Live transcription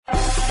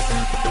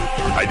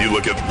I do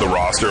look at the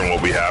roster and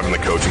what we have and the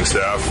coaching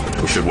staff.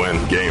 We should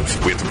win games.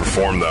 We have to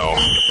perform, though.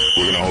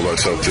 We're going to hold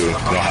ourselves to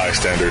a high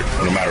standard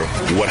no matter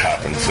what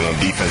happens.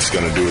 Defense is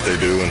going to do what they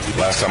do. And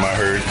last time I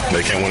heard,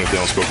 they can't win if they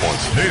don't score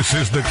points. This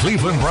is the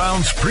Cleveland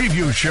Browns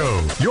Preview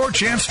Show. Your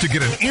chance to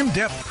get an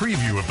in-depth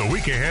preview of the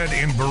week ahead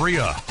in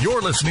Berea.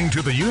 You're listening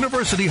to the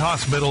University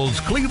Hospital's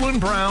Cleveland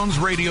Browns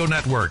Radio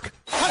Network.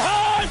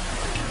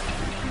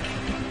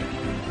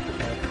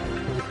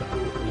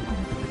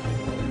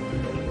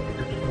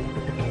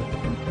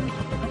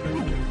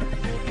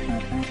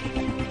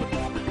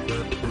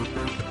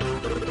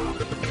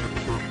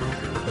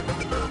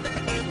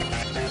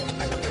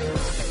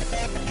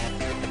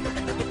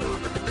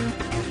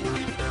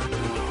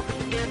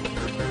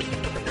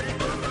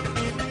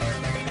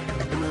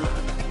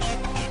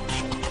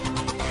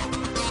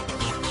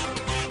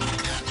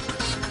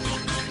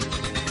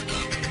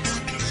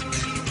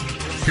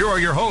 Here are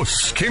your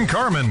hosts, Ken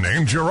Carman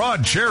and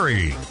Gerard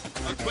Cherry.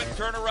 A quick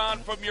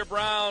turnaround from your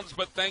Browns,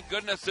 but thank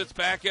goodness it's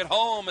back at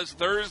home. It's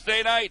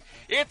Thursday night.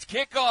 It's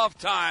kickoff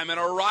time and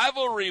a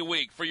rivalry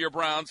week for your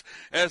Browns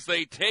as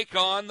they take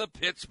on the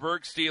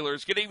Pittsburgh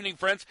Steelers. Good evening,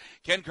 friends.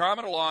 Ken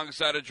Carman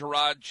alongside of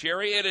Gerard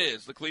Cherry. It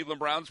is the Cleveland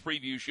Browns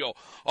Preview Show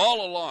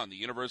all along the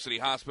University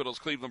Hospital's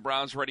Cleveland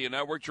Browns Radio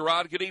Network.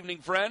 Gerard, good evening,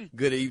 friend.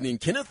 Good evening,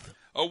 Kenneth.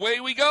 Away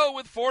we go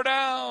with 4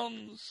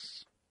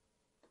 downs.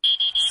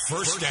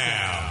 First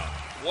down.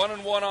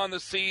 1-1 on the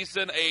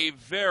season, a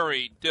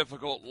very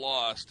difficult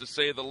loss, to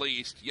say the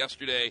least,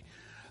 yesterday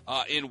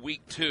in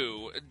Week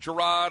 2.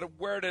 Gerard,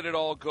 where did it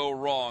all go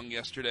wrong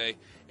yesterday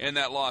in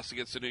that loss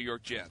against the New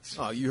York Jets?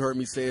 Oh, you heard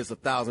me say this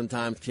 1,000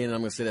 times, Ken, and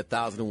I'm going to say it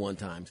 1,001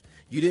 times.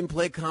 You didn't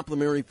play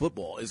complimentary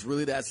football. It's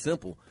really that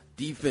simple.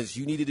 Defense,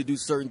 you needed to do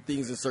certain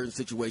things in certain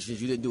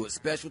situations. You didn't do it.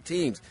 Special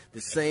teams,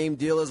 the same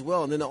deal as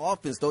well. And then the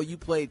offense, though you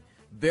played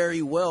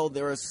very well,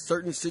 there are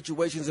certain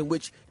situations in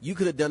which you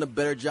could have done a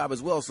better job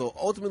as well. So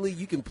ultimately,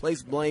 you can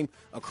place blame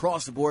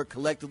across the board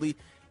collectively.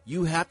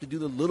 You have to do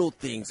the little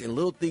things, and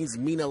little things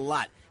mean a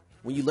lot.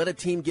 When you let a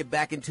team get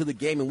back into the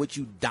game in which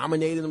you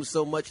dominated them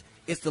so much,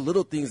 it's the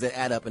little things that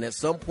add up. And at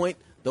some point,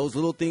 those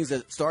little things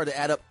that started to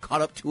add up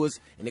caught up to us,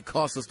 and it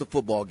cost us the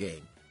football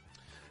game.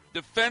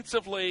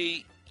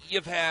 Defensively,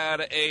 you've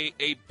had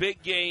a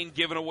big gain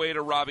given away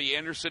to Robbie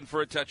Anderson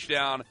for a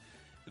touchdown.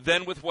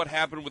 Then with what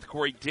happened with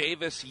Corey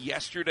Davis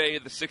yesterday,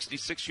 the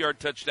 66-yard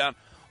touchdown,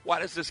 why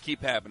does this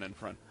keep happening,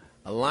 friend?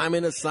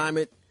 Alignment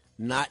assignment,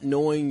 not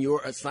knowing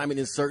your assignment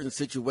in certain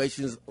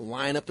situations,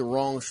 line up the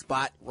wrong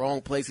spot,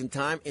 wrong place and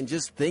time, and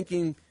just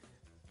thinking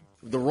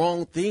the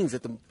wrong things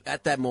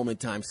at that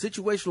moment in time.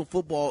 Situational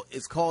football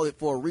is called it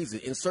for a reason.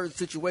 In certain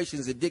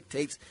situations, it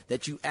dictates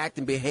that you act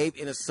and behave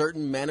in a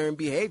certain manner and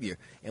behavior.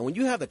 And when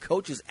you have the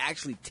coaches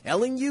actually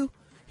telling you,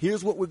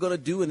 here's what we're going to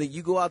do, and then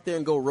you go out there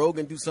and go rogue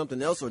and do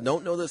something else or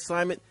don't know the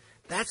assignment,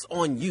 that's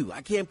on you.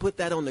 I can't put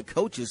that on the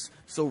coaches.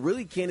 So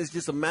really, Ken, it's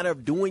just a matter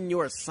of doing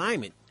your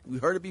assignment. We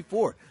heard it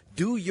before.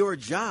 Do your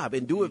job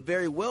and do it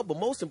very well. But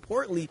most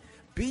importantly,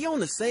 be on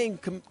the same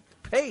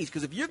page.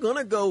 Because if you're going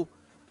to go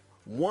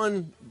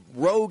one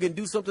rogue and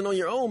do something on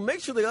your own, make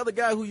sure the other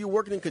guy who you're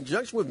working in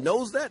conjunction with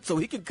knows that so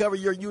he can cover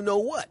your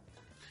you-know-what.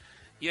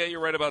 Yeah,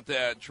 you're right about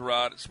that,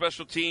 Gerard.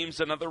 Special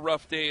teams, another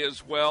rough day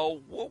as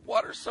well.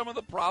 What are some of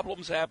the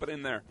problems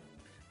happening there?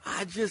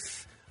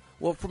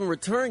 Well, from a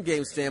return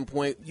game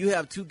standpoint, you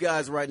have two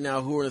guys right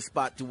now who are in a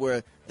spot to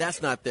where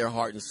that's not their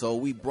heart and soul.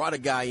 We brought a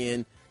guy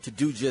in to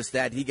do just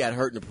that. He got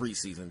hurt in the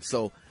preseason.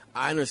 So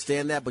I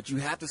understand that, but you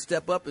have to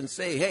step up and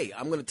say, hey,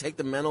 I'm going to take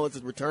the mantle as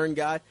a return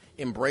guy,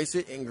 embrace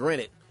it, and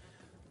granted,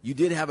 you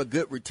did have a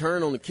good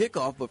return on the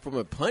kickoff, but from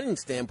a punting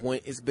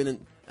standpoint, it's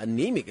been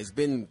anemic. It's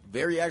been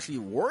very actually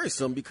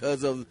worrisome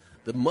because of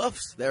the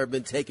muffs that have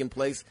been taking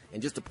place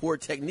and just the poor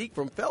technique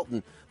from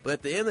Felton. But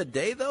at the end of the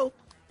day, though,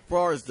 as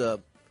far as the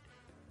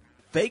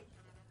fake,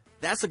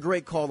 that's a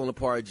great call on the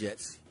part of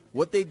Jets.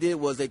 What they did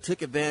was they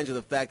took advantage of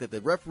the fact that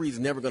the referee's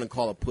never going to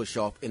call a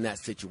push-off in that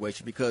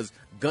situation because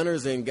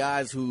gunners and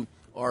guys who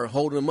are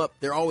holding them up,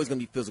 they're always going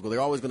to be physical.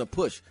 They're always going to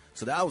push.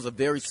 So that was a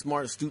very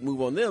smart, astute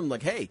move on them.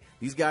 Like, hey,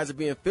 these guys are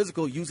being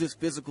physical. Use his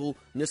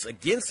physicalness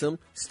against him.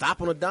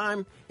 Stop on a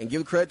dime and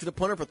give credit to the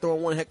punter for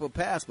throwing one heck of a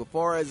pass. But as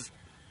far as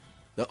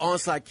the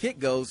onside kick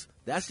goes,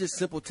 that's just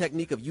simple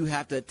technique of you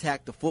have to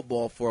attack the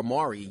football for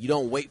Amari. You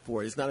don't wait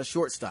for it. It's not a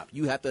shortstop.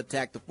 You have to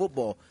attack the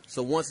football.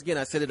 So once again,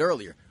 I said it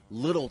earlier,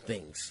 little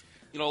things.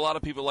 You know, a lot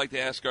of people like to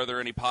ask, are there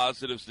any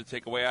positives to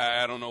take away?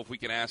 I don't know if we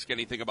can ask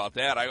anything about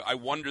that. I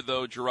wonder,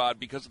 though,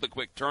 Gerard, because of the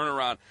quick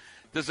turnaround,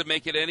 does it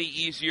make it any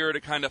easier to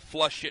kind of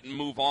flush it and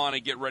move on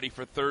and get ready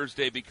for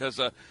Thursday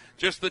because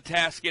just the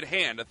task at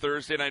hand, a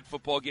Thursday night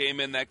football game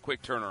and that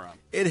quick turnaround?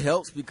 It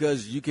helps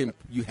because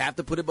you have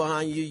to put it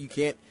behind you. You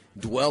can't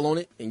dwell on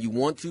it, and you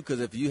want to because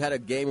if you had a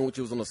game in which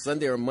it was on a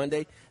Sunday or a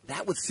Monday,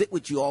 that would sit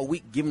with you all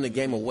week giving the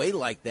game away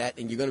like that,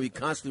 and you're going to be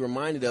constantly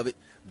reminded of it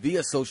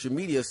via social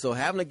media. So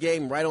having a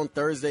game right on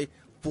Thursday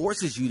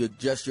forces you to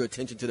adjust your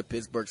attention to the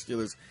Pittsburgh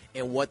Steelers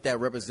and what that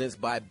represents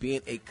by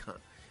being a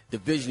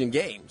division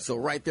game. So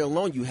right there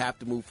alone, you have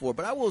to move forward.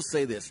 But I will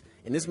say this,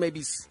 and this may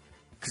be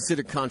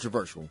considered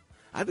controversial.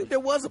 I think there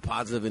was a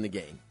positive in the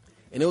game.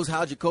 And it was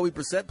how Jacoby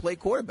Brissett played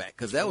quarterback,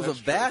 because that was a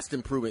vast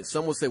improvement.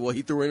 Some will say, well,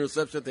 he threw an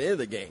interception at the end of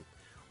the game.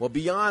 Well,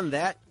 beyond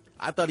that,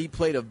 I thought he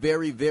played a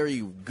very,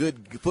 very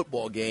good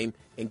football game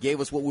and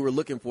gave us what we were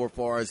looking for as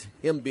far as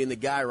him being the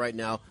guy right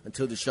now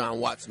until Deshaun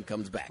Watson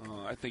comes back.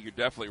 I think you're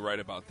definitely right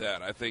about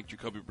that. I think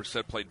Jacoby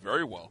Brissett played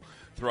very well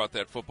throughout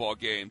that football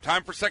game.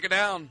 Time for second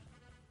down.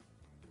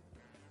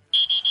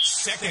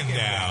 Second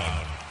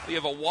down. You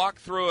have a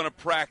walkthrough and a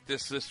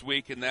practice this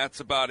week, and that's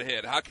about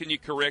it. How can you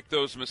correct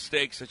those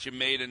mistakes that you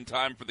made in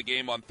time for the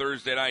game on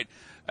Thursday night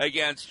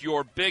against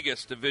your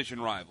biggest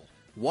division rival?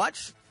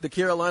 Watch the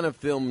Carolina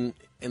film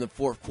in the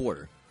fourth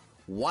quarter.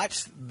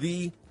 Watch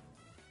the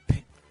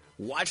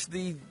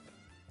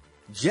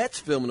Jets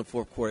film in the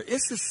fourth quarter.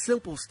 It's the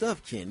simple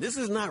stuff, Ken. This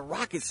is not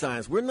rocket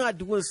science. We're not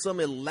doing some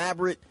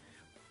elaborate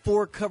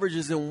 4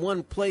 coverages in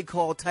one play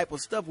call type of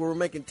stuff where we're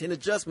making 10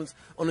 adjustments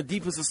on the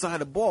defensive side of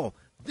the ball.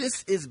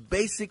 This is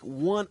basic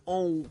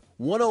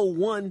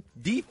 101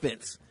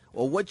 defense,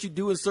 or what you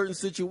do in certain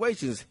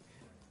situations.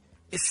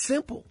 It's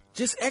simple.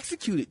 Just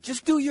execute it.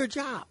 Just do your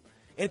job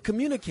and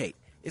communicate.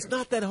 It's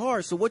not that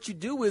hard. So what you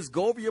do is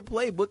go over your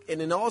playbook, and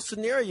in all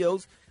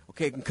scenarios,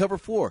 okay, in cover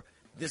 4,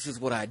 this is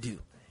what I do.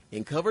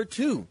 In cover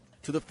 2,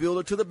 to the field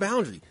or to the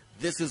boundary,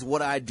 this is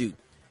what I do.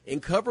 In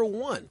cover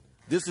 1,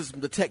 this is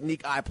the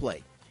technique I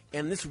play.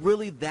 And it's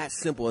really that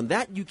simple. And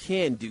that you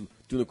can do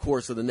during the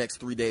course of the next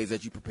 3 days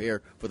as you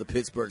prepare for the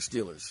Pittsburgh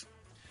Steelers.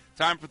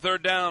 Time for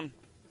third down.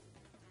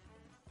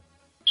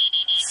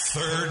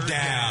 Third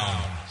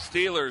down.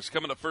 Steelers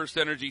coming to First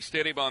Energy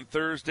Stadium on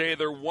Thursday.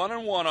 They're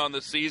 1-1 on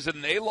the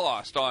season. They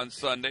lost on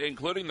Sunday,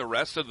 including the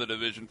rest of the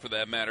division for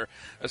that matter.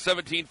 A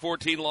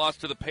 17-14 loss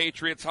to the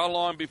Patriots. How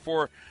long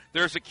before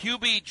there's a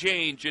QB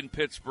change in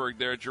Pittsburgh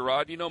there,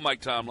 Gerard? You know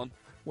Mike Tomlin.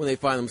 When they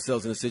find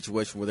themselves in a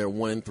situation where they're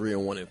 1-3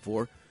 or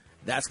 1-4,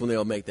 that's when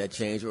they'll make that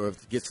change. Or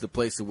if it gets to the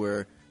place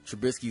where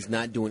Trubisky's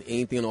not doing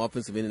anything on the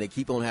offensive end and they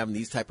keep on having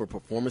these type of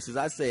performances,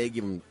 I say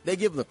they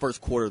give them the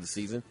first quarter of the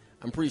season.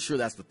 I'm pretty sure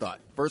that's the thought.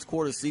 First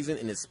quarter of the season,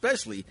 and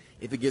especially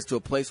if it gets to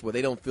a place where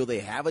they don't feel they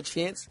have a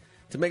chance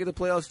to make it to the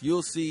playoffs,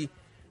 you'll see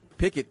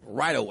Pickett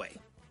right away.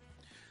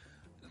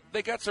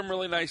 They got some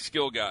really nice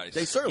skill guys.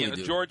 They certainly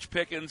do. George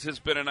Pickens has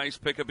been a nice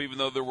pickup, even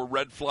though there were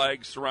red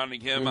flags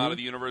surrounding him out of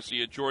the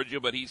University of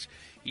Georgia. But he's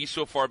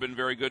so far been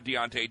very good.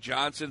 Deontay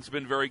Johnson's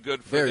been very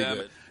good for them.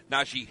 Good.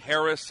 Najee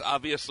Harris,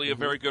 obviously a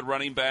very good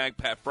running back.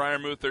 Pat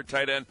Freiermuth, their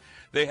tight end.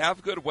 They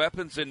have good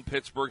weapons in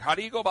Pittsburgh. How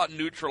do you go about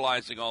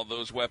neutralizing all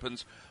those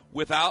weapons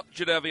without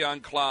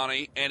Jadeveon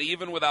Clowney and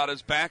even without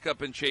his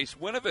backup in Chase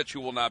Winovich, who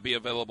will not be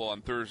available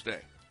on Thursday?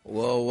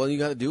 Well, what you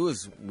got to do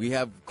is we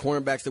have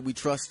cornerbacks that we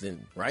trust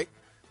in, right?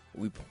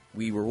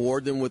 We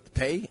reward them with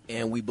pay,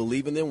 and we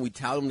believe in them. We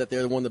tell them that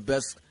they're one of the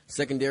best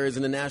secondaries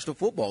in the National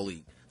Football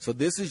League. So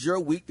this is your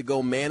week to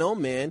go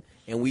man-on-man,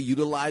 and we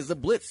utilize the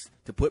blitz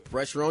to put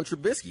pressure on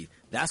Trubisky.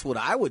 That's what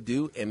I would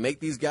do and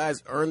make these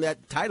guys earn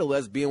that title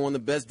as being one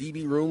of the best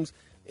DB rooms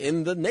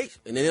in the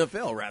nation, in the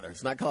NFL, rather.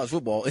 It's not college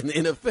football, in the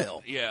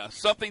NFL. Yeah,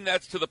 something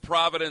that's to the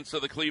providence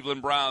of the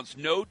Cleveland Browns.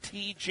 No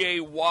T.J.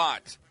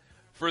 Watt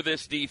for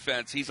this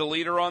defense. He's a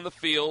leader on the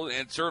field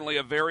and certainly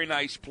a very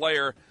nice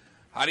player.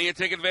 How do you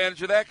take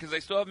advantage of that? Because they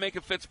still have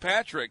Minkah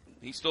Fitzpatrick.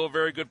 He's still a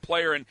very good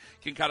player and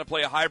can kind of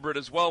play a hybrid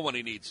as well when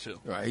he needs to.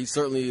 Right, he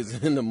certainly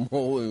is in the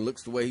mold and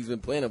looks the way he's been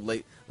playing of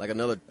late, like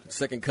another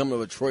second coming of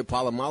a Troy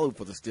Polamalu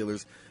for the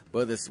Steelers.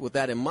 But with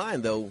that in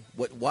mind, though,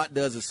 what Watt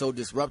does is so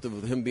disruptive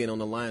with him being on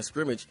the line of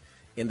scrimmage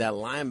in that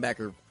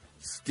linebacker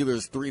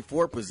Steelers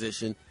 3-4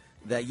 position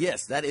that,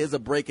 yes, that is a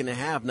break and a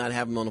half not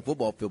having him on the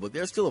football field. But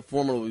they're still a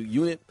formidable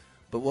unit.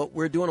 But what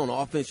we're doing on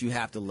offense, you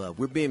have to love.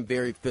 We're being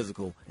very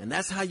physical, and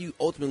that's how you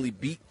ultimately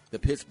beat the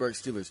Pittsburgh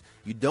Steelers.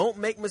 You don't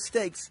make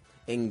mistakes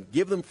and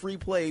give them free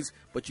plays,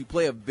 but you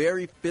play a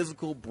very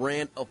physical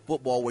brand of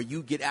football where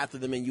you get after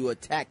them and you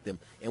attack them.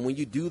 And when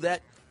you do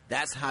that,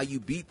 that's how you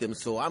beat them.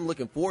 So I'm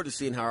looking forward to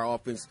seeing how our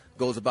offense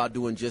goes about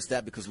doing just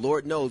that, because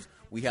Lord knows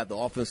we have the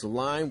offensive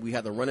line, we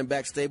have the running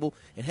back stable,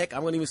 and heck, I'm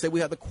going to even say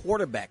we have the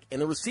quarterback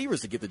and the receivers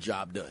to get the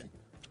job done.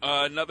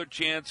 Another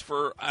chance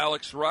for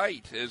Alex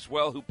Wright as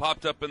well, who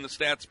popped up in the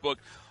stats book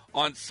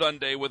on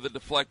Sunday with a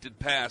deflected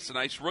pass. A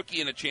nice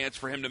rookie and a chance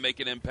for him to make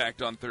an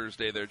impact on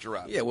Thursday there,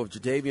 Gerard. Yeah, with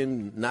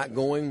Jadeveon not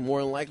going,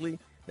 more than likely,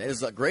 that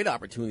is a great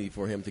opportunity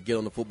for him to get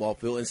on the football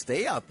field and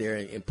stay out there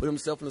and put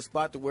himself in a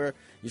spot to where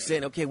you're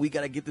saying, okay, we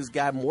got to get this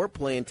guy more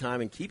playing time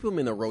and keep him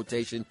in a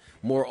rotation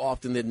more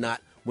often than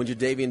not when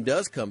Jadeveon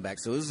does come back.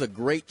 So this is a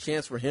great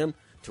chance for him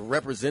to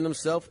represent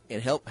himself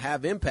and help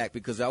have impact,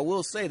 because I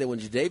will say that when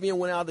Jadeveon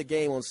went out of the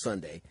game on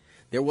Sunday,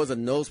 there was a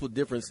noticeable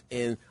difference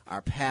in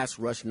our pass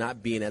rush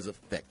not being as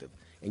effective.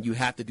 And you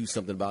have to do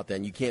something about that,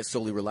 and you can't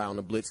solely rely on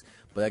the blitz.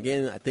 But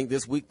again, I think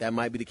this week that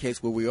might be the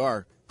case where we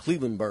are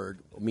Clevelandburg,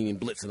 meaning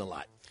blitzing a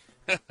lot.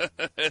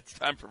 It's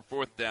time for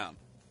fourth down.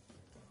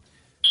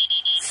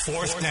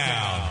 Fourth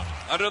down.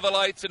 Under the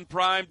lights in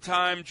prime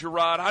time,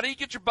 Gerard. How do you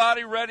get your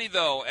body ready,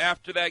 though,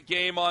 after that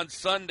game on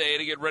Sunday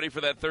to get ready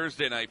for that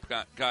Thursday night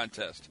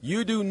contest?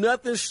 You do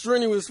nothing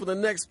strenuous for the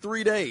next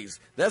 3 days.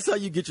 That's how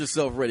you get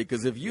yourself ready,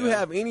 because if you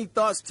have any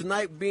thoughts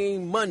tonight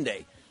being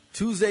Monday,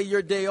 Tuesday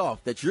your day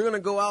off, that you're going to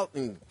go out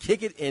and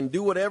kick it and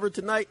do whatever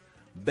tonight,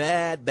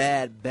 bad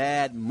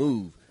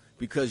move.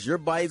 Because your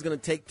body's going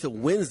to take till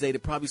Wednesday to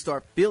probably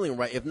start feeling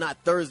right, if not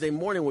Thursday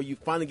morning, where you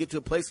finally get to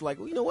a place like,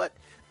 well, you know what?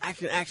 I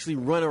can actually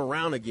run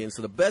around again.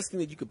 So the best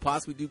thing that you could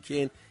possibly do,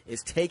 Ken,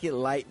 is take it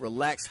light,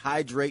 relax,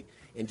 hydrate,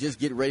 and just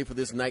get ready for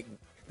this night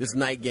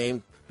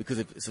game. Because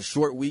if it's a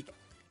short week,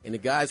 and the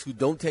guys who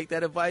don't take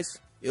that advice,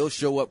 it'll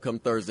show up come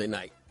Thursday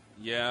night.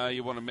 Yeah,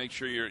 you want to make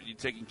sure you're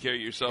taking care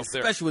of yourself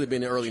there. Especially with it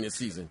being early in the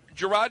season.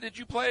 Gerard, did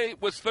you play?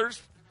 Was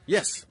Thursday?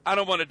 Yes. I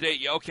don't want to date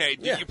you. Okay.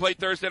 Did you play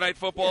Thursday night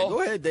football? Yeah,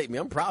 go ahead and date me.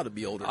 I'm proud to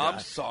be older. I'm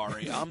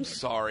sorry.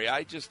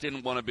 I just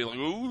didn't want to be like,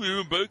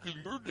 oh, back in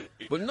your day.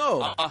 But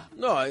no.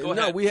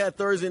 We had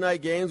Thursday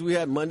night games. We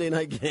had Monday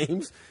night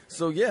games.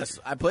 So, yes,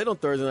 I played on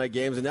Thursday night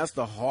games, and that's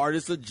the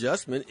hardest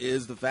adjustment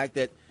is the fact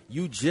that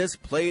you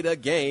just played a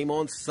game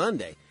on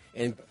Sunday.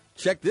 And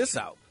check this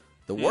out.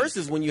 The worst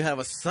is when you have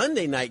a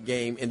Sunday night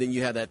game and then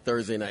you have that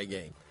Thursday night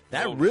game.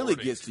 That really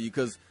gets to you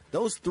because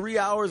those 3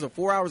 hours or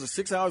 4 hours or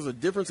 6 hours of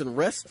difference in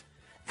rest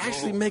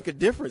actually make a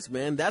difference,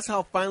 man. That's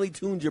how finely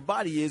tuned your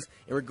body is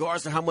in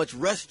regards to how much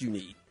rest you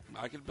need.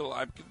 I could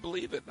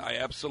believe it. I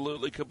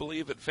absolutely could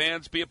believe it.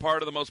 Fans, be a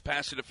part of the most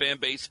passionate fan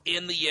base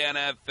in the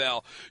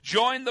NFL.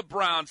 Join the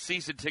Browns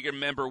season ticket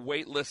member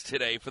wait list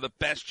today for the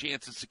best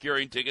chance of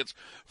securing tickets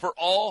for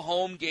all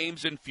home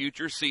games in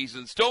future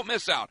seasons. Don't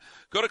miss out.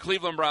 Go to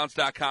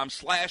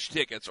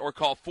clevelandbrowns.com/tickets or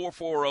call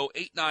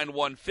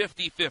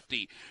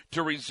 440-891-5050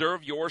 to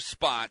reserve your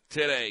spot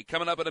today.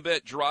 Coming up in a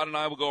bit, Gerard and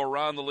I will go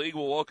around the league.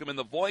 We'll welcome in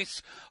the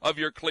voice of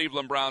your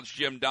Cleveland Browns,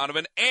 Jim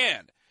Donovan,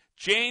 and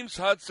James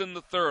Hudson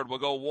III will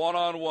go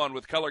one-on-one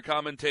with color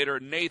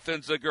commentator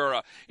Nathan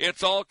Zagura.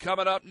 It's all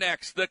coming up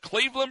next. The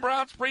Cleveland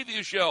Browns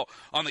Preview Show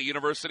on the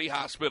University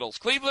Hospitals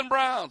Cleveland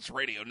Browns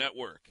Radio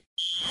Network.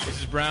 This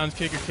is Browns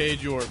kicker Cade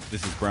York.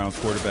 This is Browns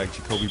quarterback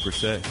Jacoby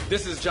Brissett.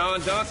 This is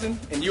John Johnson,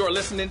 and you are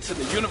listening to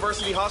the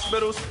University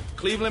Hospitals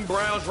Cleveland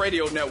Browns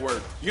Radio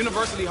Network.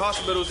 University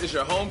Hospitals is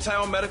your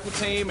hometown medical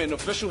team and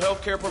official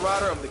healthcare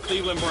provider of the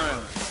Cleveland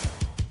Browns.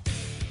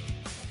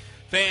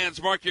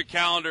 Fans, mark your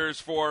calendars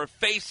for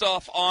Face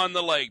Off on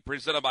the Lake,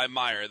 presented by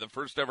Meijer, the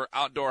first ever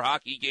outdoor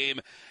hockey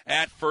game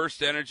at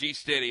First Energy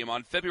Stadium.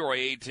 On February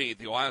 18th,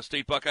 the Ohio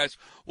State Buckeyes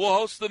will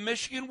host the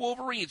Michigan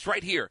Wolverines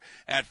right here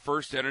at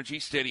First Energy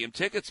Stadium.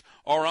 Tickets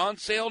are on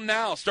sale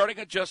now, starting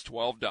at just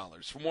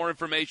 $12. For more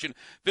information,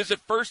 visit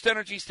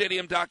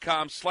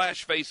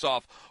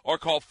firstenergystadium.com/faceoff or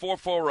call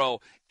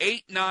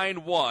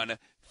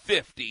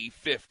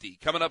 440-891-5050.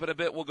 Coming up in a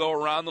bit, we'll go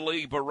around the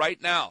league, but right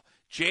now,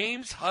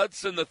 James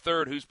Hudson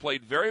III, who's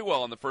played very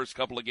well in the first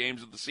couple of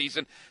games of the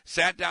season,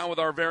 sat down with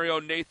our very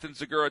own Nathan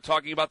Zagura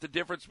talking about the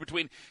difference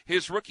between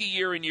his rookie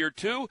year and year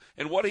two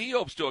and what he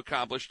hopes to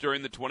accomplish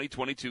during the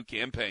 2022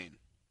 campaign.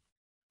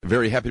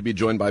 Very happy to be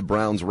joined by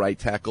Browns right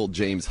tackle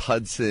James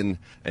Hudson.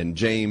 And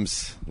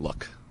James,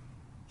 look,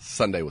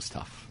 Sunday was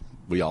tough.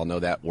 We all know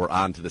that. We're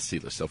on to the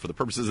Steelers. So for the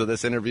purposes of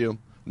this interview,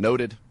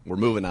 noted, we're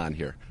moving on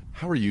here.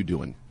 How are you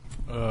doing?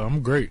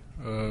 I'm great.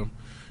 I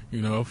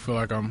feel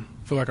like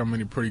I'm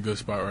in a pretty good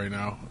spot right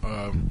now.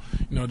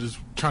 Just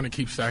trying to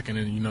keep sacking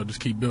and just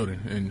keep building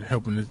and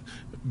helping the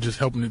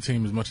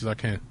team as much as I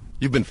can.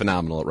 You've been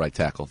phenomenal at right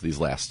tackle these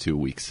last 2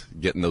 weeks,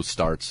 getting those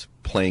starts,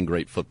 playing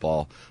great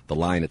football, the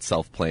line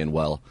itself playing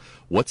well.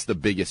 What's the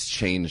biggest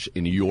change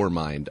in your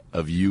mind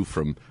of you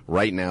from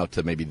right now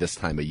to maybe this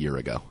time a year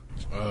ago?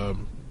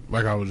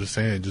 Like I was just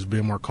saying, just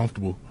being more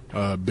comfortable,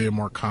 being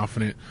more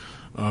confident,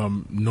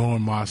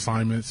 knowing my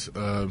assignments,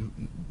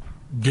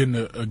 getting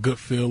a good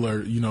feel,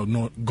 or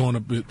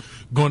going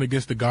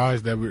against the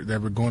guys that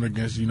we're going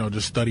against,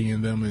 just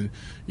studying them and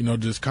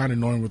just kind of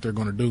knowing what they're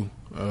going to do.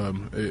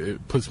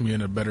 It puts me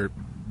in a better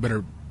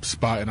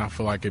spot, and I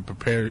feel like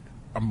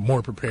I'm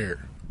more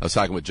prepared. I was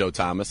talking with Joe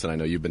Thomas, and I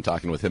know you've been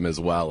talking with him as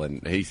well,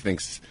 and he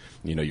thinks,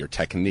 your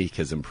technique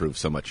has improved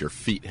so much, your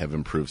feet have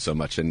improved so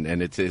much, and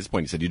it's his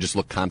point. He said you just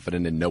look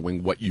confident in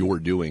knowing what you're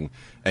doing,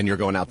 and you're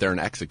going out there and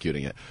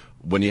executing it.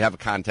 When you have a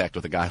contact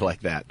with a guy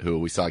like that, who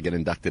we saw get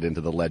inducted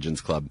into the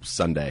Legends Club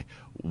Sunday,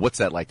 what's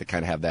that like to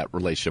kind of have that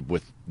relationship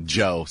with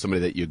Joe,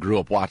 somebody that you grew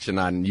up watching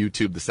on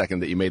YouTube the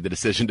second that you made the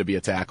decision to be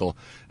a tackle,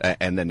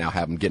 and then now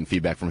have him getting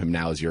feedback from him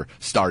now as you're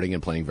starting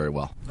and playing very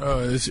well?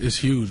 It's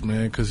huge,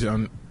 man, because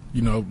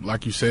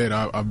like you said,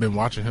 I've been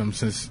watching him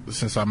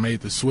since I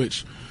made the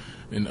switch,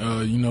 and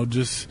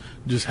just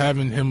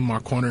having him in my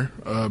corner,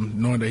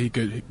 knowing that he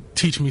could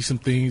teach me some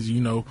things,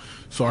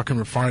 so I can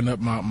refine up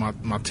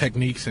my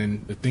techniques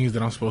and the things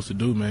that I'm supposed to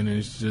do, man. And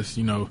it's just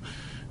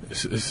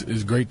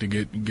it's great to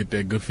get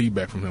that good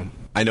feedback from him.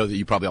 I know that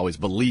you probably always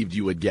believed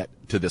you would get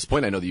to this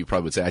point. I know that you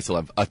probably would say I still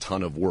have a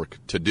ton of work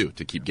to do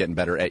to keep getting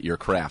better at your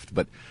craft.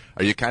 But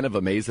are you kind of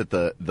amazed at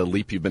the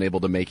leap you've been able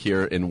to make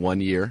here in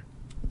 1 year?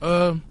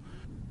 I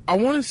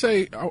want to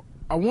say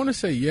I want to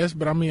say yes,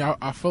 but I mean,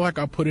 I feel like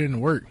I put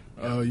in work.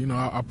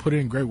 I put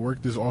in great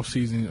work this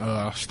offseason.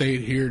 I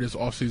stayed here this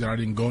offseason. I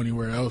didn't go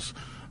anywhere else.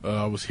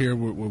 I was here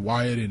with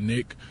Wyatt and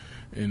Nick,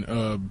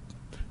 and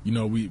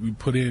we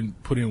put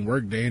in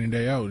work day in and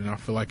day out, and I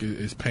feel like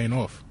it's paying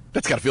off.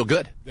 That's got to feel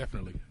good.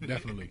 Definitely.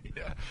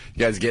 Yeah. You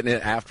guys getting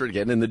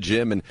in the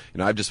gym, and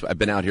I've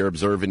been out here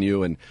observing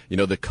you, and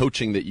the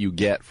coaching that you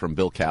get from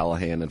Bill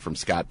Callahan and from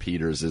Scott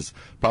Peters is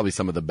probably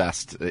some of the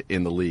best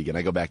in the league. And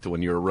I go back to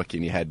when you were a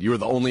rookie and you were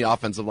the only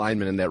offensive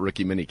lineman in that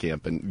rookie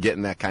minicamp, and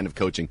getting that kind of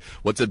coaching.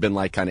 What's it been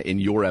like kind of in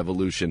your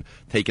evolution,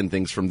 taking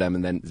things from them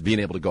and then being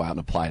able to go out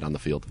and apply it on the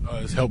field?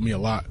 It's helped me a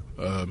lot.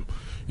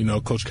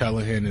 Coach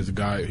Callahan is a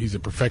guy, he's a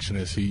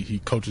perfectionist. He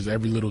coaches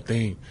every little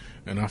thing.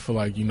 And I feel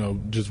like,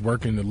 just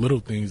working the little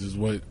things is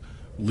what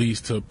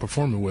leads to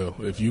performing well.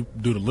 If you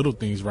do the little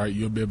things right,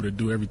 you'll be able to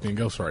do everything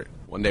else right.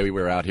 One day we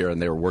were out here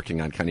and they were working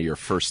on kind of your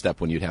first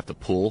step when you'd have to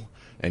pull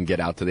and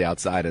get out to the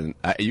outside. And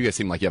you guys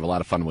seem like you have a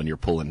lot of fun when you're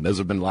pulling. Those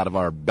have been a lot of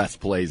our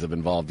best plays have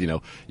involved, either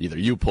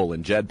you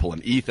pulling, Jed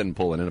pulling, Ethan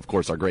pulling, and of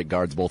course our great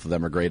guards, both of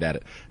them are great at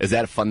it. Is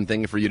that a fun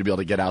thing for you to be able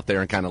to get out there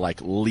and kind of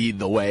like lead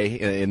the way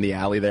in the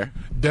alley there?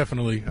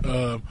 Definitely.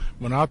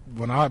 When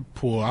I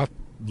pull, I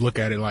look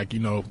at it like,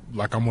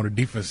 like I'm on the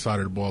defense side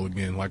of the ball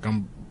again, like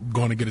I'm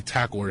going to get a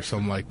tackle or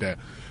something like that.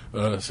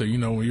 So,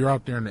 when you're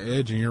out there on the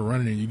edge and you're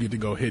running and you get to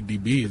go hit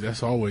DBs,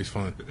 that's always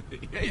fun.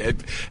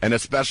 And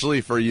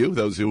especially for you,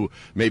 those who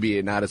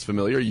maybe not as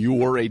familiar, you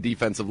were a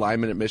defensive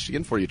lineman at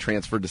Michigan before you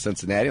transferred to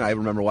Cincinnati. And I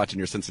remember watching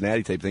your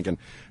Cincinnati tape thinking,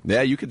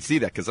 yeah, you could see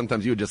that, because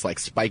sometimes you would just like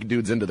spike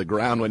dudes into the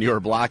ground when you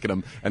were blocking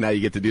them, and now you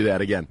get to do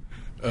that again.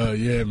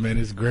 Yeah, man,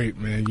 it's great,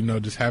 man.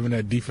 Just having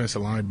that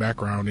defensive line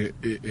background,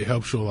 it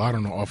helps you a lot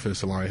on the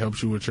offensive line. It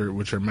helps you with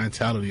your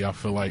mentality. I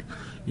feel like,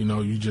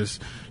 you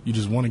just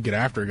want to get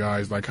after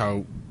guys like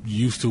how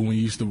you used to when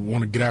you used to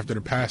want to get after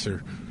the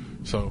passer.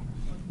 So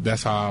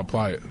that's how I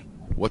apply it.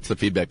 What's the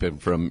feedback been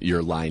from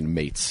your line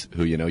mates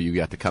who, you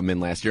got to come in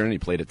last year and you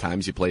played at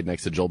times you played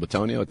next to Joel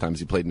Bitonio, at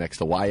times you played next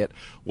to Wyatt.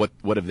 What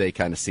have they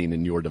kind of seen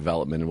in your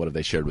development, and what have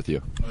they shared with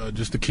you?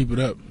 Just to keep it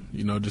up,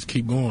 just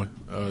keep going,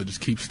 just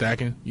keep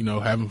stacking,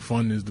 having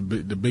fun is the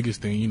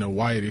biggest thing.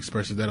 Wyatt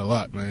expresses that a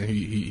lot, man.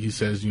 He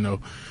says,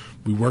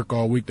 we work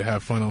all week to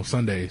have fun on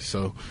Sundays.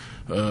 So,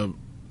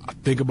 I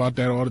think about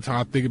that all the time.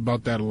 I think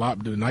about that a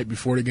lot the night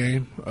before the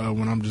game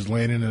when I'm just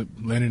laying in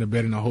a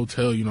bed in a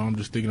hotel. I'm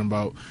just thinking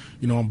about,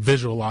 I'm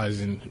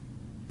visualizing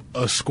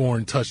us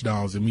scoring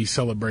touchdowns and me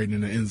celebrating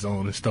in the end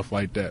zone and stuff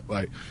like that.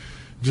 Like,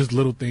 just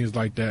little things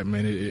like that,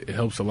 man. It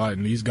helps a lot.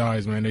 And these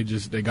guys, man,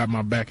 they got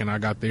my back and I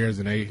got theirs,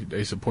 and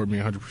they support me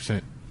 100%.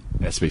 It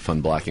has to be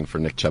fun blocking for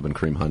Nick Chubb and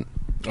Kareem Hunt.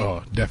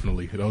 Oh,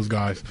 definitely. Those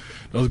guys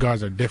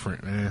are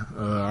different, man.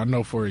 I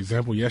know, for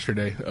example,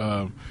 yesterday,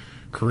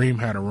 Kareem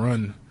had a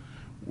run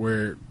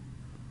where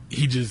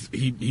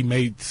he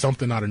made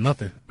something out of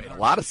nothing. Made a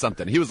lot of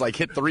something. He was like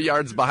hit 3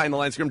 yards behind the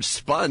line of scrimmage,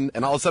 spun,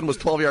 and all of a sudden was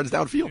 12 yards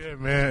downfield. Yeah,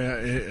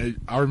 man.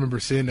 I remember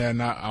seeing that,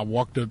 and I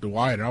walked up to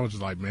Wyatt, and I was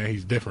just like, man,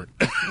 he's different.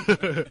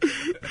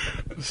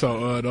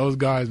 So those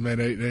guys, man,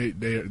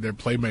 they're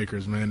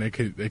playmakers, man. They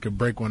could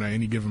break one at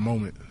any given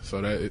moment.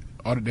 So they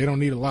don't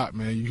need a lot,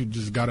 man. You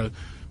just gotta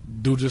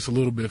do just a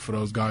little bit for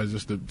those guys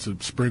just to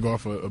spring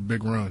off a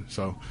big run.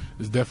 So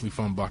it's definitely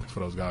fun blocking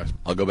for those guys.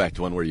 I'll go back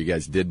to one where you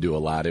guys did do a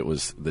lot. It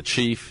was the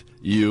Chief,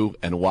 you,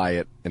 and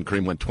Wyatt, and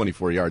Kareem went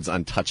 24 yards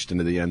untouched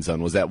into the end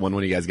zone. Was that one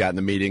when you guys got in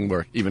the meeting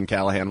where even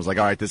Callahan was like,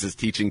 all right, this is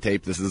teaching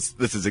tape. This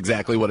is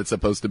exactly what it's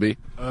supposed to be?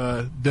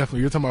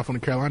 Definitely. You're talking about from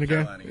the Carolina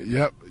game?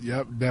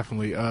 Yep,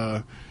 definitely.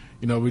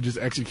 We just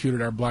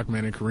executed our block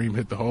man, and Kareem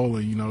hit the hole,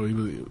 and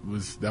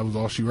that was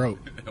all she wrote.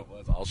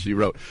 It was all she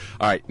wrote.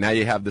 All right, now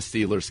you have the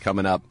Steelers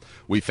coming up.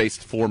 We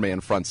faced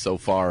 4-man fronts so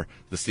far.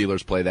 The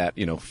Steelers play that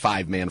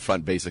 5-man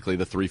front, basically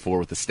the 3-4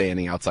 with the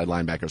standing outside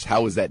linebackers.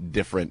 How is that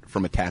different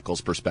from a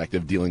tackle's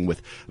perspective, dealing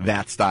with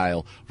that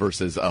style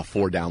versus a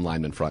 4-down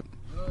lineman front?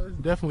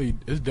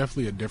 It's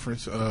definitely a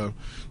difference.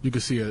 You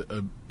can see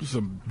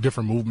some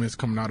different movements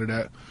coming out of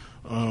that.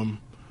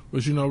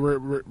 But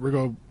we're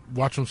gonna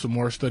watch them some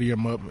more, study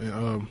them up,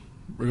 and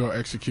we're gonna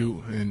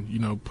execute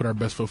and put our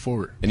best foot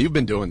forward. And you've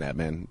been doing that,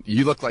 man.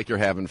 You look like you're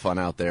having fun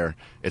out there.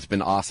 It's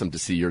been awesome to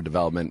see your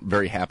development.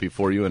 Very happy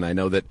for you, and I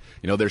know that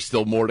there's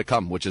still more to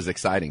come, which is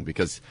exciting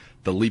because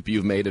the leap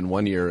you've made in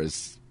 1 year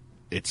it's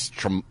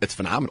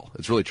phenomenal.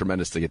 It's really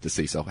tremendous to get to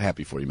see. So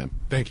happy for you, man.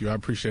 Thank you. I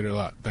appreciate it a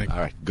lot. Thank you.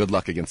 All right. Good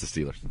luck against the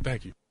Steelers.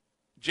 Thank you.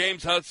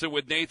 James Hudson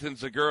with Nathan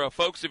Zagura.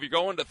 Folks, if you're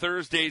going to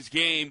Thursday's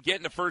game, get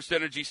into First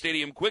Energy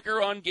Stadium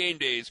quicker on game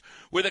days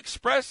with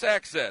Express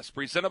Access,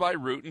 presented by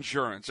Root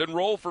Insurance.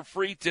 Enroll for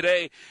free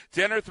today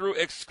to enter through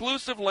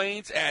exclusive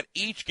lanes at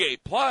each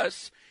gate.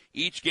 Plus,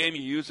 each game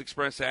you use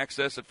Express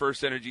Access at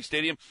First Energy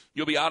Stadium,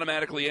 you'll be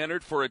automatically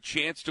entered for a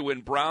chance to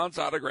win Browns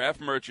autographed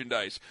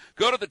merchandise.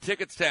 Go to the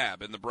Tickets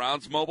tab in the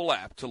Browns mobile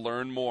app to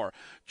learn more.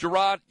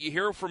 Gerard, you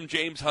hear from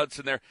James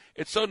Hudson there.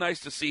 It's so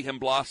nice to see him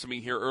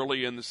blossoming here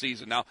early in the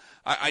season. Now,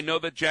 I know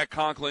that Jack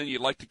Conklin,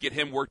 you'd like to get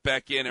him worked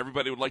back in.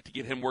 Everybody would like to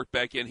get him worked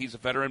back in. He's a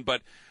veteran.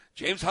 But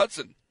James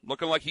Hudson,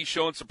 looking like he's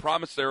showing some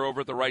promise there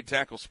over at the right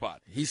tackle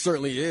spot. He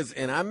certainly is,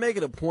 and I make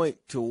it a point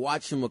to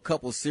watch him a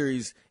couple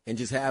series and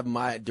just have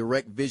my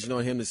direct vision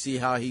on him to see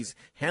how he's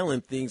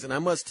handling things. And I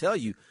must tell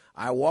you,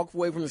 I walk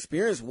away from the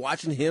experience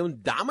watching him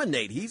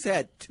dominate. He's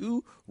had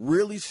 2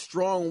 really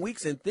strong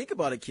weeks, and think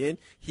about it, Ken.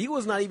 He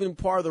was not even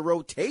part of the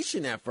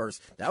rotation at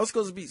first. That was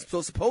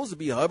supposed to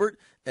be Hubbard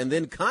and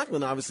then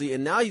Conklin, obviously,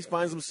 and now he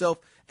finds himself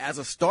as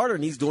a starter,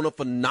 and he's doing a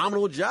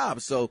phenomenal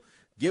job. So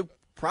give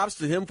props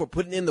to him for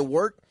putting in the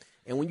work.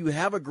 And when you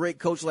have a great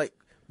coach like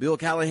Bill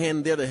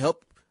Callahan there to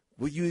help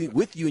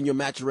with you in your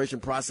maturation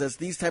process,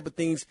 these type of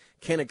things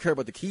can occur.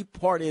 But the key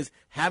part is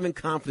having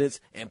confidence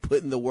and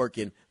putting the work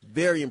in.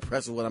 Very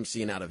impressive what I'm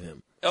seeing out of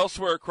him.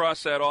 Elsewhere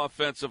across that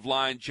offensive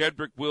line,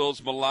 Jedrick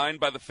Wills maligned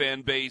by the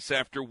fan base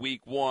after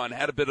week 1.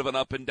 Had a bit of an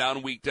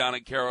up-and-down week down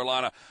in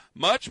Carolina.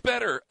 Much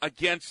better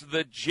against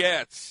the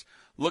Jets.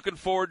 Looking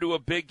forward to a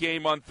big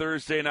game on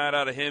Thursday night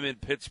out of him in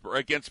Pittsburgh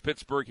against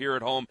Pittsburgh here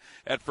at home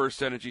at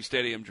First Energy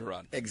Stadium,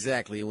 Gerard.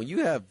 Exactly. When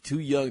you have 2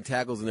 young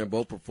tackles and they're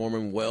both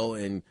performing well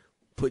and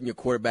putting your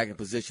quarterback in a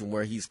position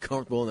where he's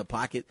comfortable in the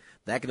pocket,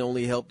 that can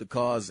only help the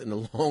cause in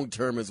the long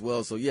term as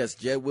well. So, yes,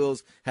 Jed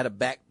Wills had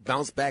a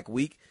bounce-back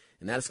week,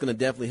 and that's going to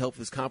definitely help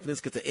his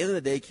confidence because at the end of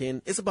the day,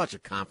 Ken, it's about your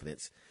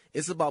confidence.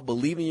 It's about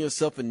believing in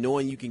yourself and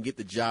knowing you can get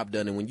the job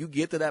done. And when you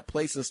get to that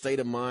place and state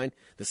of mind,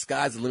 the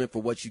sky's the limit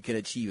for what you can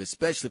achieve,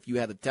 especially if you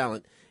have the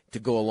talent to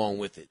go along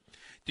with it.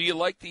 Do you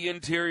like the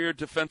interior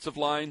defensive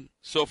line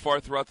so far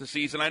throughout the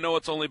season? I know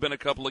it's only been a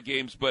couple of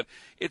games, but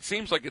it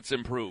seems like it's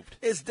improved.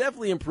 It's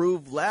definitely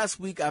improved. Last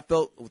week, I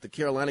felt with the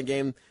Carolina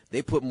game,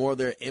 they put more of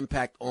their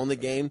impact on the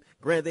game.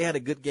 Granted, they had a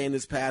good game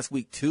this past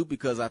week, too,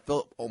 because I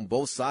felt on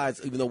both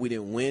sides, even though we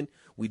didn't win,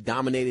 we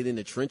dominated in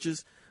the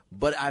trenches.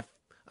 But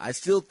I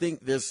still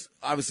think there's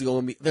always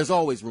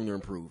room to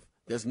improve.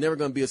 There's never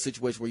going to be a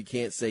situation where you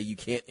can't say you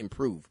can't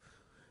improve.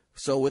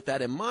 So with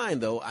that in mind,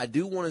 though, I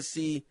do want to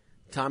see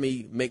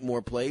Tommy make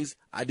more plays.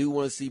 I do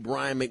want to see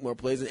Brian make more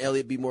plays and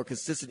Elliott be more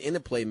consistent in the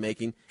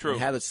playmaking. True. And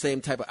have the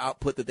same type of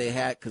output that they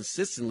had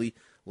consistently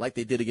like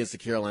they did against the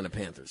Carolina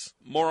Panthers.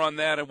 More on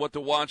that and what to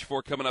watch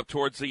for coming up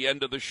towards the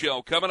end of the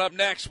show. Coming up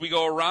next, we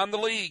go around the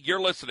league. You're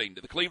listening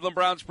to the Cleveland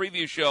Browns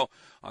Preview Show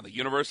on the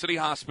University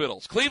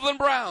Hospitals Cleveland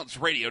Browns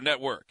Radio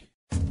Network.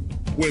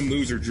 Win,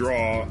 lose, or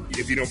draw,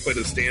 if you don't play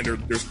the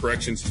standard, there's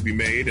corrections to be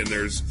made and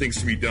there's things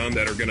to be done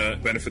that are going to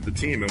benefit the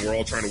team, and we're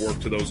all trying to work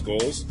to those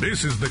goals.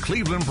 This is the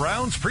Cleveland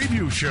Browns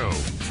Preview Show.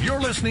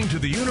 You're listening to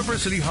the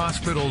University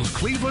Hospitals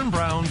Cleveland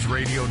Browns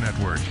Radio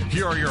Network.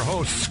 Here are your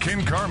hosts,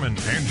 Ken Carman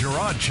and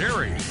Gerard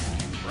Cherry.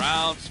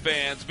 Browns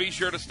fans, be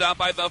sure to stop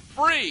by the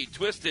free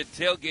Twisted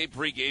Tailgate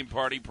pregame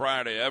party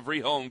prior to every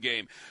home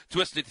game.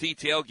 Twisted Tea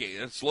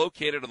Tailgate. It's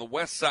located on the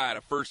west side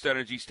of First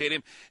Energy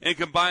Stadium and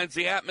combines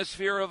the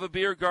atmosphere of a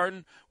beer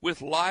garden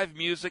with live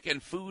music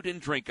and food and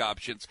drink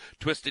options.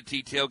 Twisted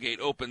Tea Tailgate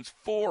opens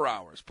 4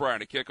 hours prior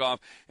to kickoff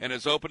and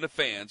is open to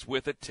fans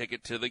with a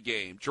ticket to the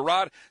game.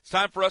 Gerard, it's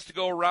time for us to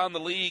go around the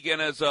league,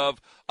 and as of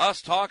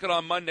us talking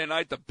on Monday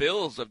night, the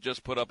Bills have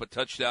just put up a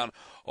touchdown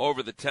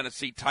over the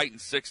Tennessee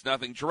Titans,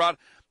 6-0. Gerard,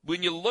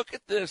 when you look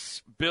at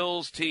this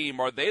Bills team,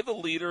 are they the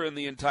leader in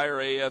the entire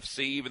AFC,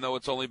 even though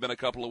it's only been a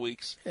couple of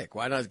weeks? Heck,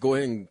 why not go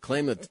ahead and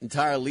claim the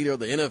entire leader of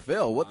the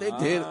NFL? What they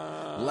did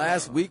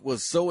last week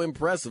was so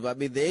impressive. I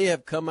mean, they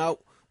have come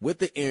out with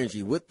the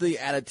energy, with the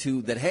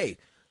attitude that, hey,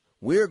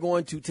 we're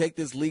going to take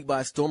this league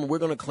by storm, and we're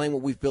going to claim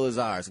what we feel is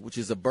ours, which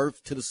is a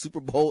berth to the Super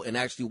Bowl and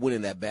actually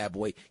winning that bad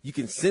boy. You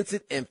can sense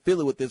it and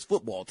feel it with this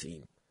football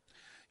team.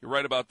 You're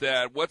right about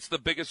that. What's the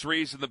biggest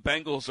reason the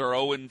Bengals are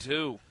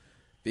 0-2?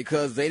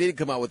 Because they didn't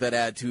come out with that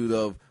attitude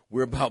of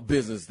we're about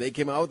business. They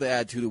came out with the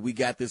attitude of we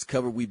got this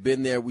covered. We've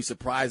been there. We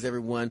surprised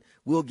everyone.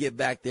 We'll get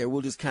back there.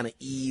 We'll just kind of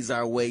ease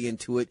our way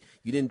into it.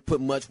 You didn't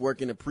put much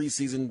work in the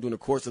preseason during the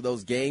course of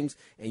those games.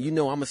 And you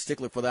know I'm a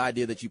stickler for the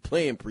idea that you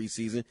play in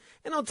preseason.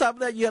 And on top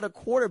of that, you had a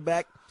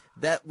quarterback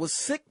that was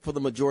sick for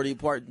the majority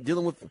part,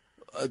 dealing with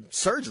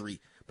surgery.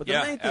 But the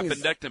main thing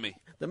appendectomy.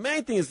 The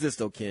main thing is this,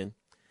 though, Ken.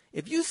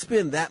 If you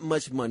spend that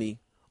much money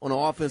on an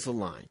offensive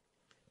line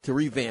to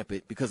revamp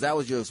it because that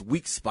was your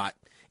weak spot,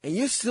 and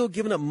you're still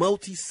giving up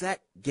multi-sack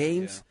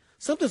games,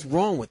 something's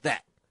wrong with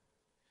that.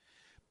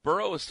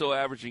 Burrow is still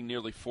averaging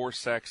nearly 4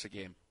 sacks a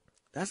game.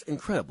 That's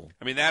incredible.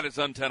 I mean, that is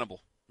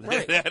untenable.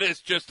 Right. That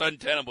is just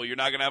untenable. You're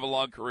not going to have a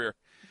long career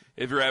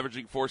if you're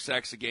averaging 4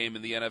 sacks a game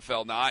in the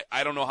NFL. Now,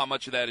 I don't know how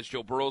much of that is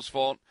Joe Burrow's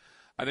fault.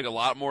 I think a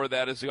lot more of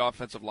that is the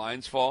offensive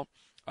line's fault.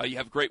 You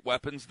have great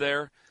weapons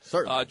there.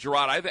 Certainly.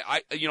 Gerard,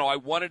 I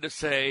wanted to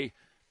say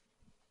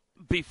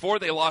before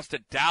they lost to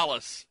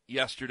Dallas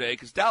yesterday,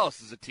 because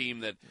Dallas is a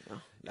team that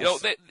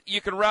you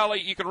can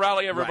rally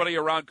everybody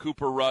around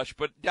Cooper Rush,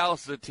 but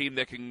Dallas is a team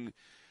that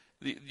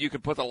you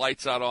can put the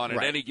lights out on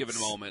at any given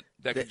moment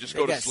that can just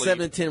go to sleep.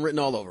 They got 7-10 written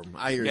all over them.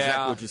 I hear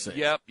exactly what you're saying.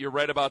 Yep, you're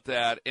right about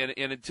that. And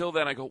until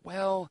then, I go,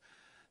 well,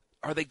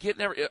 are they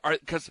getting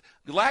because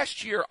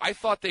last year I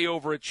thought they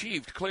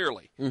overachieved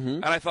clearly,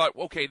 and I thought,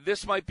 okay,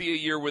 this might be a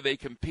year where they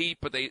compete,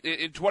 but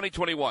in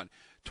 2021.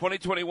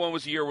 2021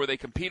 was a year where they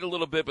compete a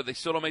little bit, but they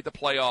still don't make the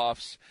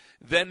playoffs.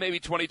 Then maybe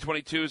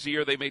 2022 is the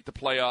year they make the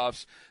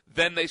playoffs.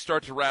 Then they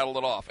start to rattle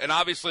it off. And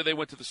obviously they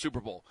went to the Super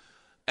Bowl.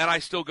 And I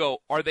still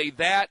go, are they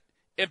that?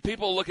 And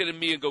people look at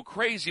me and go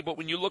crazy, but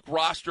when you look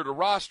roster to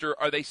roster,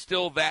 are they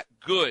still that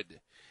good?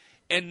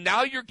 And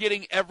now you're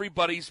getting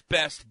everybody's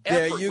best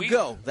effort. There you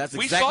go. That's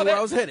exactly where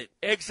I was headed.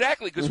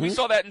 Exactly, because we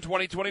saw that in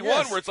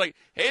 2021 where it's like,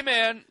 hey,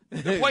 man,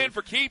 they're playing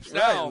for keeps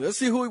now. Right. Let's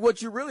see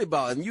what you're really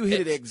about. And you hit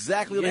it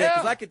exactly on the head.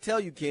 Because I could tell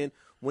you, Ken,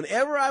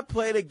 whenever I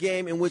played a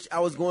game in which I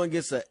was going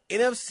against an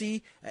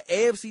NFC, an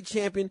AFC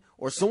champion,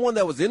 or someone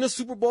that was in the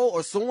Super Bowl,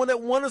 or someone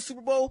that won a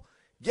Super Bowl,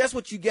 guess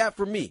what you got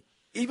from me?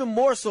 Even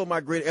more so my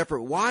great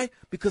effort. Why?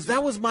 Because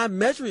that was my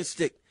measuring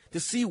stick to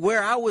see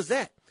where I was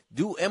at.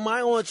 Am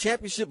I on a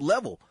championship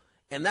level?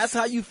 And that's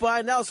how you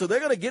find out. So they're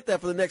going to get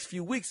that for the next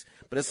few weeks.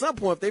 But at some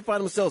point, if they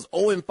find themselves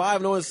 0-5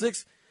 and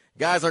 0-6,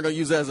 guys aren't going to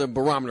use that as a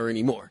barometer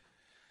anymore.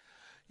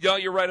 Yeah,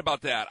 you're right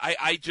about that.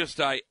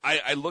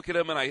 I look at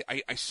them and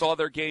I saw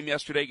their game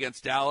yesterday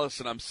against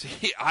Dallas, and I'm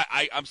seeing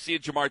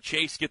Jamar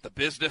Chase get the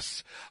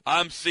business.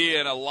 I'm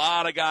seeing a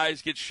lot of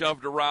guys get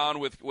shoved around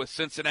with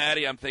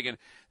Cincinnati. I'm thinking,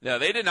 no,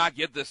 they did not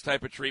get this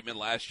type of treatment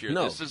last year.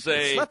 No, this is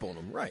they slept on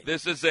them, right?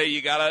 This is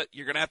you're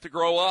gonna have to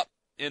grow up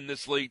in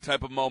this league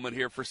type of moment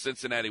here for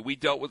Cincinnati. We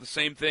dealt with the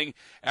same thing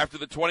after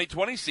the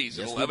 2020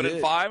 season,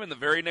 11-5, and the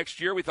very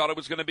next year we thought it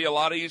was going to be a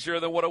lot easier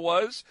than what it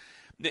was,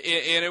 and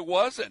it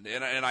wasn't.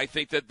 And I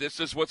think that this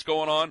is what's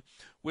going on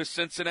with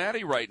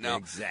Cincinnati right now.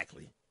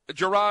 Exactly.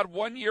 Gerard,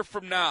 1 year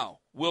from now,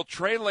 will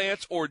Trey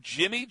Lance or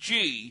Jimmy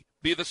G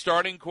be the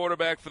starting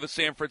quarterback for the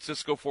San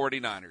Francisco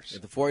 49ers?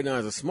 If the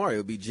 49ers are smart, it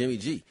would be Jimmy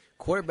G.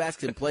 Quarterbacks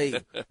can play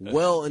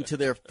well into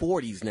their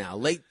 40s now,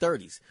 late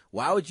 30s.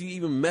 Why would you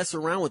even mess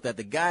around with that?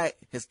 The guy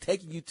has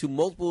taken you to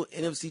multiple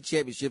NFC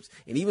championships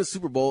and even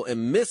Super Bowl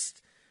and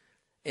missed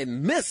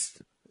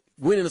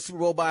winning the Super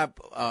Bowl by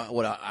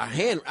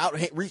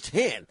outreached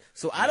hand.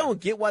 So I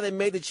don't get why they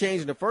made the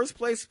change in the first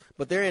place,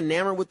 but they're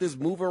enamored with this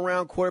moving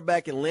around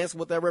quarterback and Lance,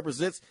 what that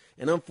represents.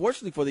 And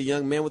unfortunately for the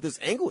young man with this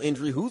ankle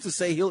injury, who's to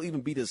say he'll even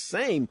be the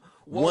same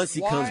once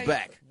he comes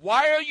back?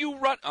 Why are you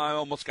I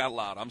almost got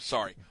loud. I'm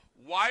sorry.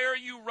 Why are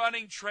you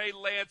running Trey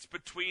Lance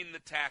between the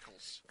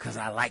tackles? Because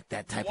I like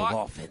that type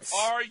of offense.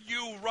 Are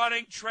you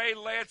running Trey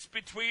Lance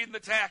between the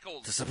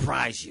tackles? To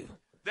surprise you.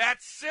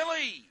 That's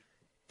silly.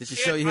 This should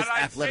show you his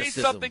athleticism. I'd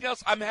say something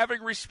else. I'm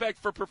having respect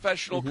for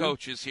professional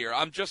coaches here.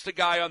 I'm just a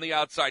guy on the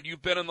outside.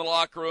 You've been in the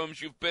locker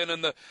rooms. You've been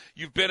in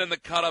the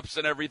cut-ups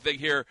and everything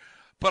here.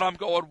 But I'm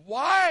going,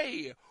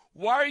 why?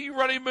 Why are you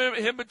running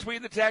him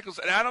between the tackles?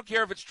 And I don't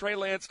care if it's Trey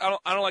Lance. I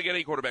don't like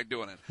any quarterback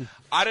doing it.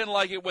 I didn't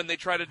like it when they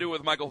tried to do it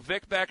with Michael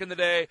Vick back in the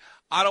day.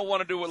 I don't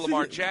want to do it with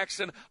Lamar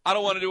Jackson. I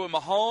don't want to do it with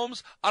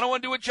Mahomes. I don't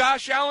want to do it with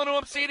Josh Allen, who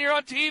I'm seeing here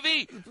on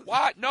TV.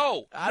 Why?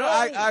 No.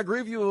 I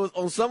agree with you.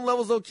 On some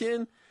levels, though,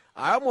 Ken,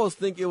 I almost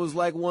think it was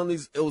like one of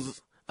these – it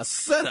was a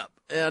setup.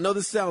 And I know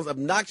this sounds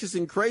obnoxious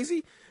and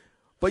crazy,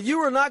 but you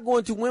were not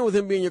going to win with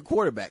him being your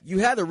quarterback. You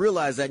had to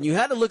realize that, and you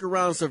had to look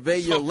around and survey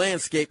your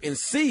landscape and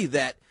see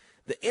that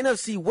the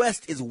NFC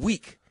West is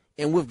weak.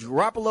 And with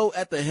Garoppolo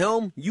at the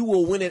helm, you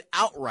will win it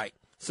outright.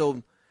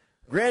 So,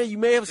 granted, you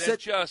may have said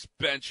 – just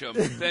bench him.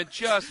 Then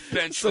just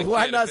bench So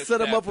why not set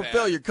him up for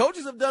failure?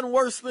 Coaches have done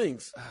worse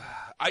things.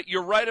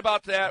 You're right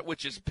about that,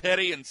 which is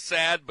petty and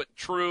sad but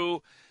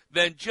true.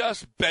 Then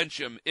just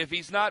bench him. If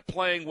he's not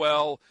playing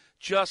well,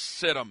 just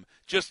sit him.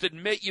 Just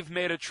admit you've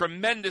made a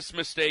tremendous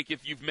mistake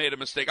if you've made a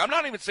mistake. I'm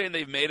not even saying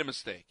they've made a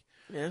mistake.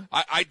 Yeah.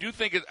 I do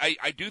think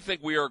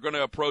we are going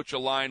to approach a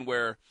line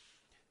where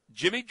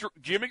Jimmy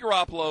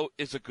Garoppolo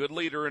is a good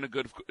leader and a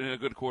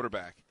good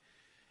quarterback.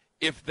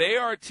 If they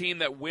are a team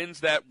that wins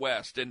that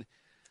West, and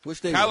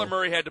Kyler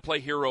Murray had to play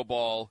hero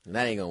ball,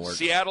 that ain't gonna work.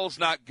 Seattle's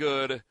not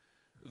good.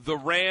 The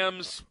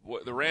Rams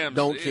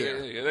don't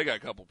care. They got a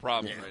couple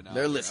problems right now.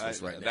 They're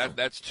listless right now.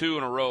 That's two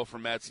in a row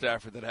from Matt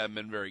Stafford that haven't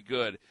been very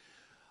good.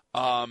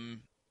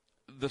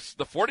 The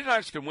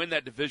 49ers can win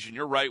that division.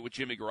 You're right with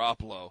Jimmy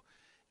Garoppolo.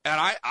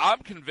 And I'm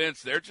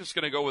convinced they're just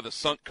going to go with a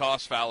sunk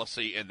cost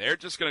fallacy, and they're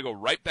just going to go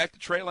right back to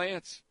Trey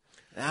Lance.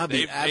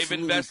 They've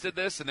invested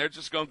this, and they're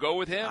just going to go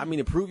with him. I mean,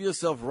 to prove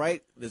yourself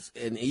right,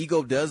 and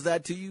ego does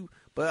that to you.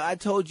 But I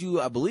told you,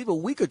 I believe a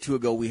week or two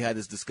ago we had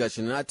this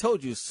discussion, and I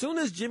told you as soon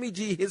as Jimmy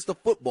G hits the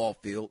football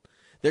field,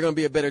 they're going to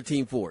be a better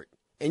team for it.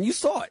 And you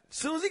saw it. As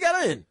soon as he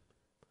got in,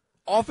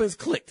 offense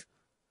clicked.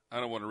 I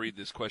don't want to read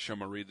this question. I'm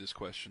going to read this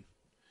question.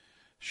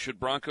 Should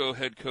Bronco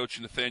head coach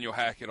Nathaniel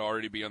Hackett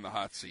already be on the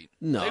hot seat?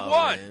 No, they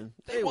won. Man.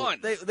 They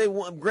won. They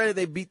won. Granted,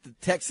 they beat the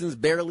Texans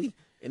barely,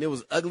 and it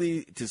was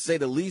ugly to say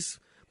the least.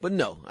 But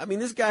no, I mean,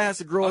 this guy has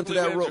to grow into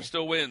that role.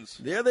 Still wins.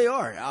 There they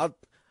are.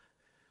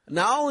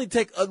 Now, I only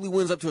take ugly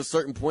wins up to a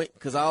certain point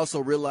because I also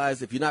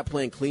realize if you're not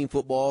playing clean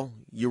football,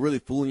 you're really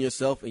fooling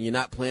yourself, and you're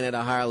not playing at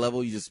a higher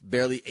level. You're just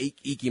barely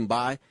eking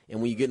by,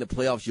 and when you get in the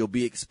playoffs, you'll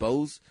be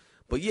exposed.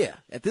 But, yeah,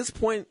 at this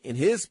point in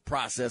his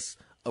process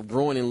of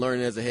growing and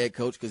learning as a head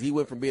coach, because he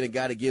went from being a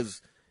guy that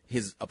gives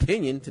his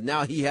opinion to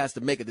now he has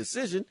to make a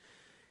decision,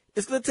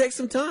 it's going to take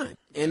some time.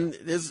 And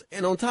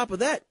on top of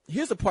that,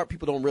 here's the part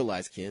people don't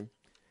realize, Ken.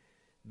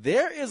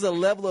 there is a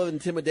level of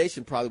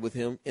intimidation probably with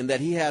him in that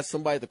he has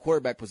somebody at the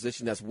quarterback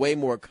position that's way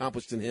more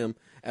accomplished than him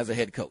as a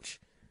head coach.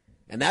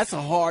 And that's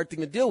a hard thing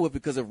to deal with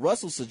because if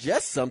Russell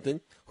suggests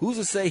something, who's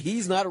to say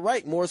he's not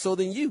right more so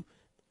than you?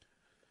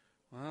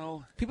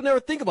 Well, people never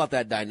think about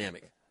that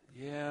dynamic.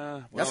 Yeah.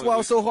 Well, that's why it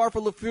was so hard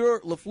for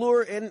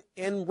LaFleur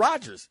and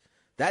Rodgers.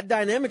 That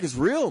dynamic is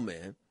real,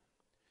 man.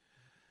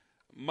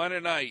 Monday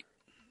night.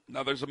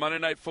 Now, there's a Monday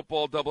Night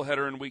Football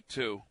doubleheader in Week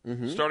 2.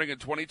 Mm-hmm. Starting in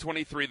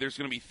 2023, there's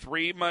going to be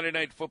 3 Monday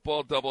Night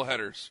Football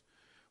doubleheaders,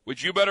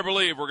 which you better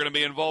believe we're going to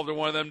be involved in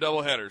one of them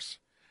doubleheaders.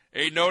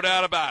 Ain't no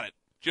doubt about it.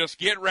 Just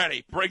get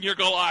ready. Bring your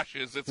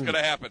galoshes. It's going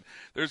to happen.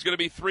 There's going to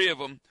be 3 of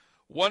them.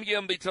 One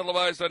game will be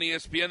televised on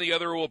ESPN. The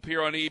other will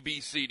appear on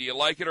ABC. Do you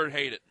like it or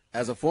hate it?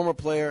 As a former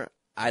player,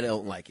 I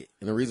don't like it.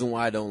 And the reason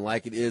why I don't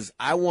like it is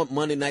I want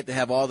Monday night to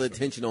have all the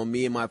attention on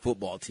me and my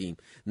football team,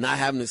 not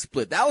having to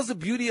split. That was the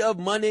beauty of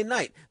Monday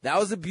night. That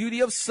was the beauty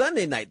of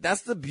Sunday night.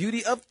 That's the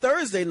beauty of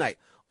Thursday night.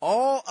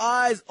 All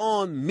eyes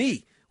on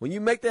me. When you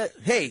make that,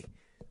 hey,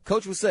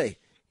 Coach would say,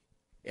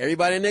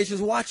 everybody in the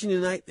nation's watching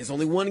tonight. There's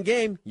only one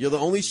game. You're the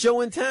only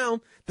show in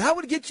town. That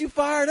would get you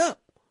fired up.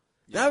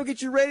 That would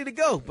get you ready to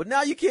go. But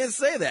now you can't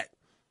say that.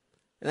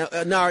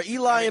 Now, are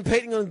Eli and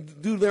Peyton going to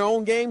do their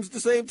own games at the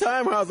same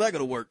time? How's that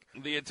going to work?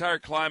 The entire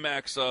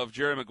climax of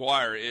Jerry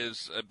Maguire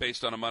is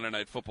based on a Monday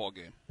Night Football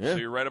game. Yeah. So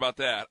you're right about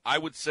that. I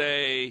would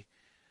say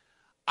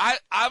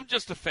I'm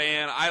just a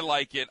fan. I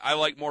like it. I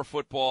like more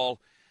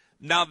football.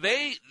 Now,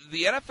 the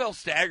NFL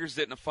staggers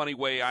it in a funny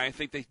way. I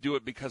think they do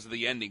it because of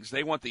the endings.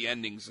 They want the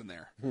endings in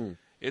there.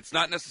 It's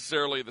not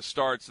necessarily the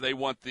starts. They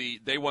want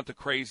the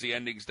crazy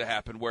endings to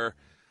happen where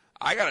 –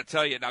 I got to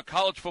tell you, now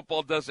college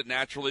football does it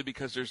naturally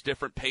because there's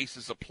different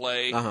paces of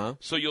play.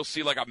 So you'll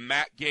see like a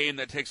MAC game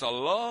that takes a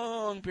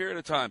long period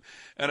of time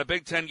and a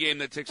Big Ten game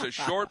that takes a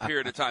short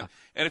period of time.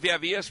 And if you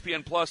have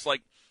ESPN Plus,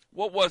 like,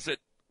 what was it,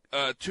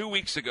 2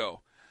 weeks ago?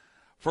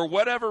 For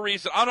whatever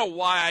reason, I don't know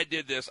why I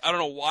did this. I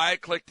don't know why I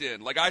clicked in.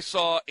 Like, I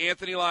saw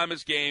Anthony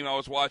Lima's game I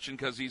was watching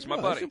because he's my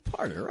buddy. He's your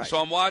partner, right. So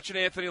I'm watching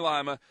Anthony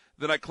Lima.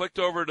 Then I clicked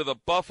over to the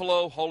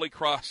Buffalo Holy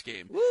Cross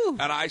game. Woo.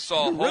 And I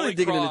saw You're Holy really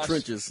digging Cross. in the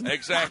trenches.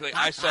 Exactly.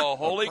 I saw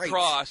Holy Great.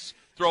 Cross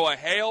throw a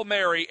Hail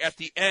Mary at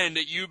the end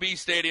at UB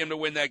Stadium to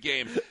win that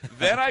game.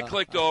 Then I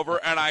clicked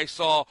over and I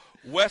saw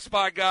West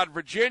by God,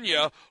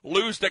 Virginia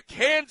lose to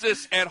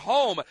Kansas at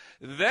home.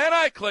 Then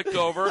I clicked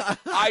over.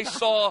 I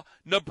saw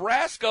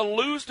Nebraska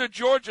lose to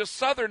Georgia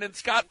Southern in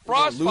Scott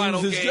Frost's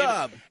final his game.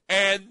 job.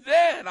 And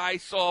then I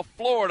saw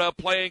Florida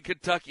playing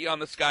Kentucky on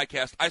the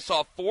Skycast. I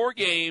saw 4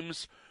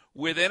 games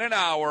within an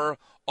hour,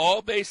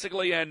 all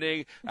basically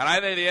ending. And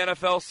I think the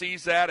NFL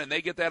sees that, and they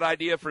get that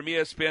idea from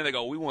ESPN. They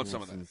go, we want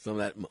some of that. Some of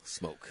that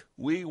smoke.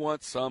 We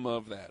want some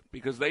of that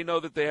because they know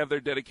that they have their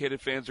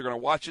dedicated fans who are going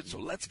to watch it. So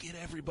let's get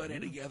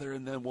everybody together,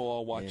 and then we'll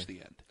all watch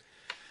the end.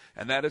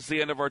 And that is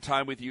the end of our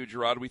time with you,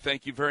 Gerard. We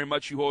thank you very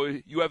much.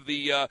 You have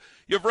you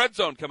have Red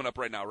Zone coming up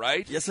right now,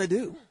 right? Yes, I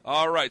do.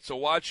 All right, so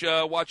watch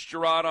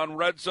Gerard on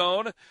Red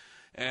Zone,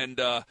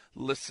 and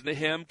listen to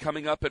him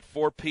coming up at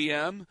 4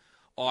 p.m.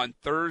 on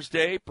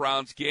Thursday,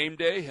 Browns game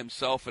day,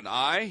 himself and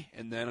I,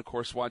 and then of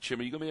course watch him.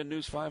 Are you going to be on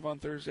News 5 on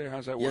Thursday?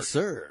 How's that work? Yes,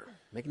 sir.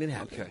 Making it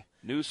happen. Okay,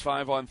 News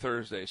 5 on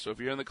Thursday. So if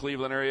you're in the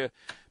Cleveland area,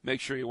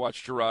 make sure you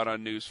watch Gerard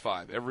on News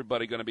 5.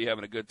 Everybody going to be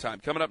having a good time.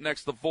 Coming up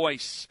next, the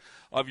voice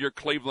of your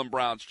Cleveland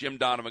Browns, Jim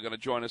Donovan, going to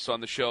join us on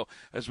the show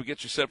as we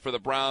get you set for the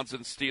Browns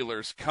and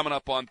Steelers coming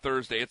up on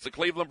Thursday. It's the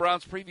Cleveland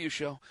Browns preview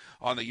show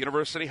on the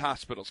University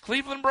Hospitals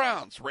Cleveland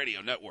Browns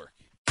Radio Network.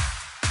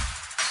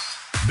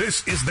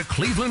 This is the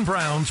Cleveland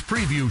Browns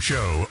preview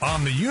show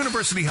on the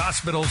University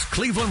Hospital's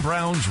Cleveland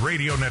Browns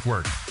Radio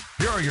Network.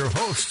 Here are your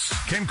hosts,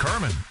 Ken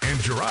Carman and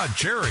Gerard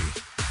Cherry.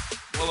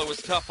 Well, it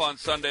was tough on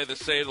Sunday, to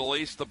say the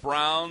least. The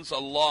Browns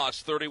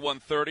lost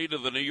 31-30 to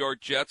the New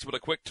York Jets, but a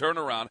quick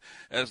turnaround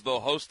as they'll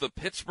host the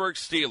Pittsburgh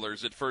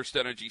Steelers at First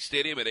Energy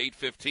Stadium at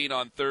 8:15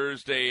 on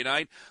Thursday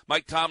night.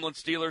 Mike Tomlin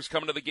Steelers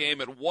coming to the game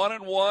at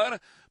 1-1.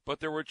 But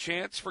there were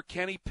chances for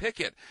Kenny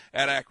Pickett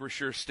at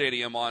Acrisure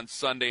Stadium on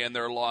Sunday in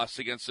their loss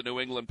against the New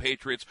England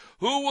Patriots.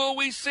 Who will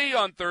we see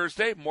on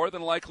Thursday? More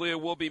than likely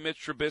it will be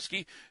Mitch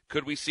Trubisky.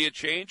 Could we see a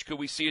change? Could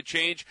we see a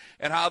change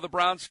in how the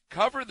Browns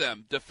cover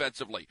them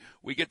defensively?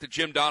 We get to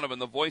Jim Donovan,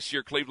 the voice of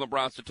your Cleveland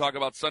Browns, to talk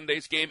about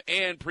Sunday's game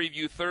and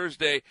preview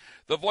Thursday.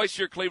 The voice of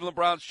your Cleveland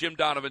Browns, Jim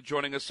Donovan,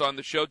 joining us on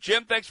the show.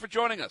 Jim, thanks for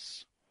joining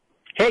us.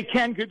 Hey,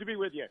 Ken, good to be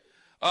with you.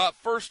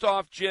 First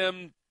off,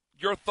 Jim,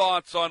 your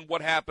thoughts on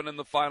what happened in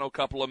the final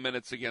couple of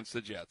minutes against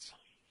the Jets?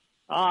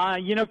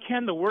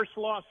 Ken, the worst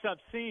loss I've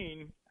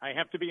seen, I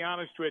have to be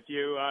honest with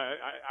you,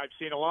 I've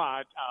seen a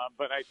lot,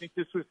 but I think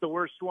this was the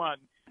worst one.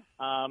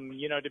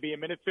 To be a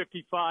minute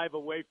 55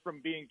 away from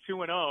being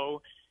 2-0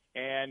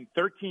 and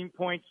 13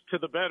 points to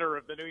the better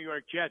of the New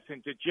York Jets,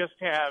 and to just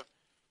have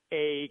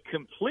a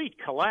complete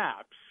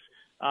collapse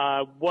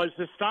was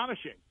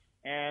astonishing.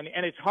 And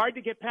it's hard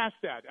to get past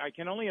that. I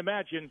can only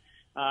imagine.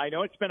 I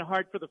know it's been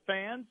hard for the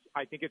fans.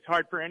 I think it's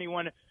hard for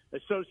anyone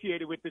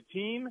associated with the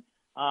team.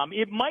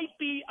 It might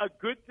be a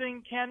good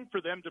thing, Ken, for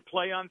them to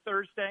play on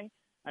Thursday.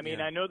 I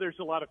mean, I know there's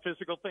a lot of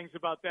physical things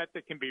about that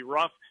can be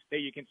rough, that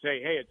you can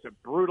say, hey, it's a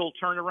brutal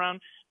turnaround.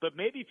 But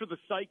maybe for the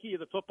psyche of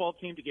the football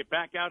team to get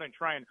back out and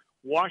try and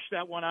wash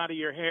that one out of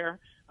your hair,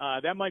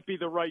 that might be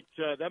the right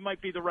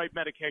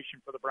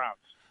medication for the Browns.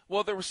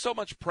 Well, there was so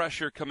much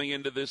pressure coming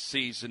into this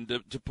season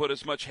to put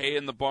as much hay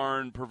in the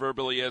barn,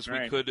 proverbially, as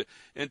we could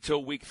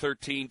until Week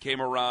 13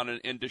 came around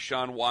and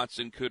Deshaun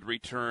Watson could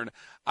return.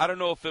 I don't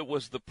know if it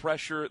was the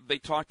pressure. They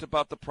talked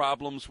about the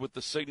problems with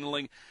the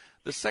signaling.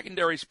 The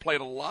secondaries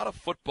played a lot of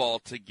football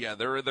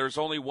together. There's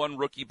only one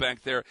rookie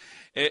back there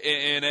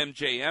in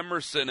MJ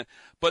Emerson.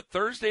 But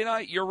Thursday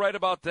night, you're right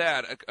about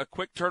that. A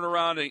quick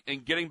turnaround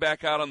and getting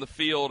back out on the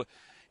field,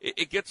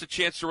 it gets a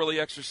chance to really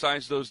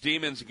exercise those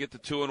demons and get to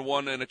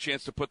 2-1 and a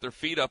chance to put their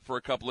feet up for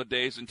a couple of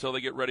days until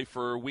they get ready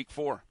for Week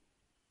 4.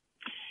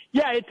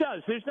 Yeah, it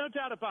does. There's no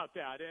doubt about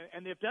that.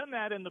 And they've done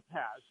that in the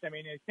past. I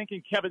mean, I think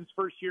in Kevin's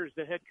first year as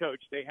the head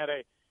coach, they had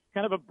a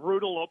kind of a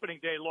brutal opening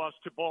day loss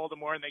to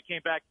Baltimore, and they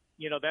came back,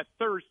 that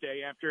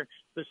Thursday after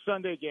the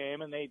Sunday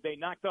game, and they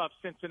knocked off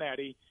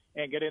Cincinnati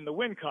and get in the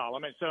win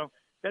column. And so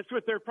that's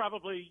what they're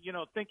probably,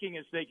 thinking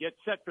as they get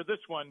set for this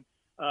one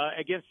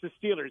against the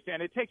Steelers.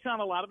 And it takes on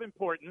a lot of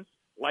importance,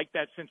 like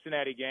that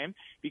Cincinnati game,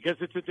 because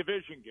it's a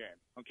division game,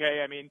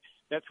 okay? I mean,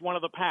 that's one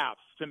of the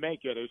paths to make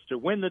it, is to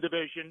win the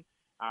division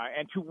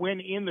and to win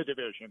in the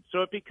division.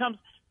 So it becomes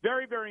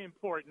very, very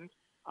important.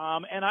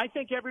 And I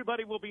think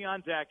everybody will be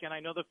on deck, and I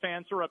know the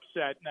fans are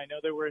upset, and I know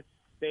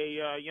they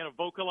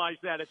vocalized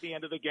that at the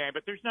end of the game.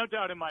 But there's no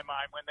doubt in my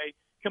mind when they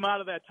come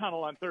out of that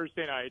tunnel on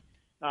Thursday night,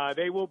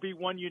 they will be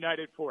one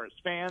united force,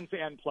 fans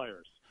and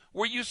players.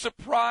 Were you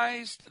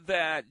surprised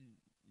that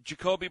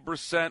Jacoby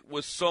Brissett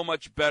was so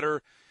much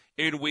better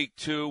in Week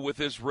 2 with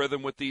his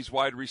rhythm with these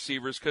wide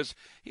receivers? Because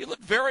he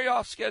looked very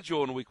off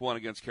schedule in Week 1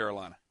 against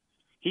Carolina.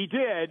 He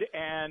did,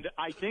 and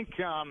I think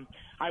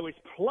I was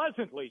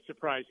pleasantly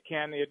surprised,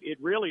 Ken. It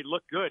really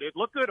looked good. It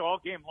looked good all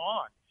game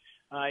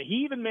long.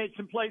 He even made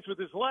some plays with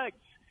his legs,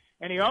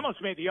 and he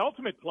almost made the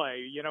ultimate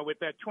play, with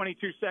that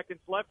 22 seconds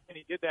left, and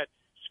he did that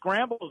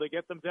scramble to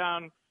get them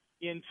down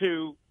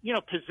into,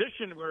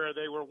 position where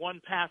they were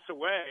one pass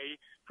away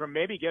from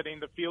maybe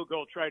getting the field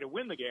goal, try to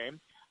win the game.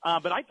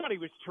 But I thought he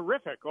was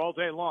terrific all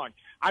day long.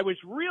 I was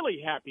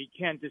really happy,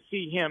 Ken, to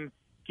see him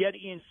get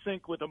in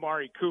sync with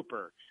Amari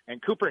Cooper.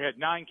 And Cooper had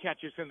 9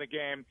 catches in the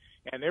game,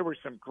 and there were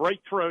some great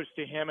throws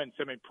to him and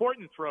some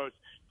important throws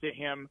to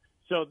him.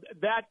 So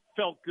that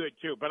felt good,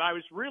 too. But I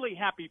was really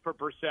happy for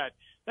Brissett.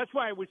 That's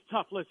why it was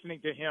tough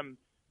listening to him,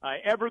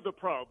 ever the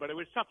pro, but it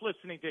was tough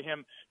listening to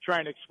him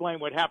trying to explain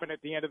what happened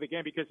at the end of the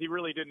game because he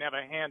really didn't have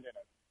a hand in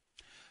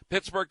it.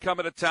 Pittsburgh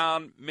coming to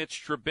town,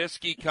 Mitch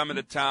Trubisky coming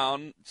to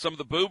town. Some of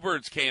the Boo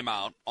Birds came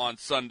out on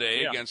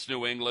Sunday against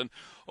New England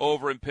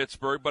over in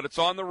Pittsburgh, but it's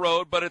on the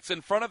road, but it's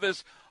in front of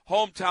his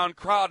hometown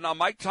crowd. Now,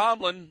 Mike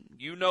Tomlin,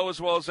 you know as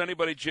well as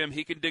anybody, Jim,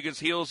 he can dig his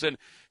heels in.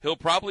 He'll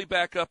probably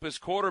back up his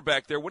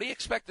quarterback there. What do you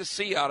expect to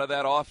see out of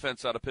that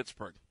offense out of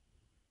Pittsburgh?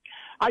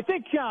 I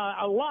think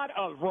a lot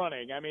of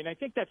running. I mean, I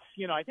think that's,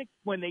 I think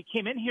when they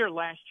came in here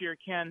last year,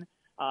 Ken,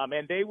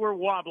 and they were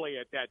wobbly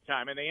at that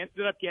time, and they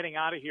ended up getting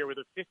out of here with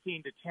a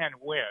 15-10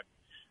 win,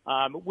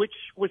 which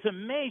was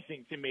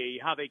amazing to me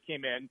how they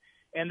came in.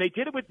 And they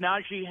did it with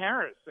Najee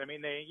Harris. I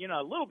mean, they,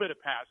 a little bit of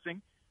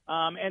passing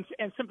and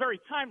some very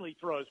timely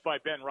throws by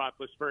Ben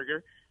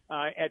Roethlisberger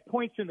at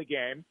points in the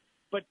game.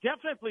 But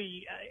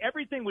definitely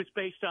everything was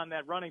based on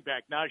that running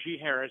back,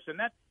 Najee Harris, and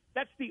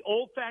that's the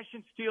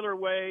old-fashioned Steeler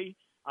way.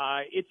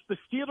 It's the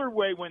Steeler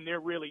way when they're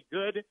really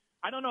good.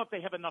 I don't know if they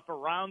have enough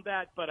around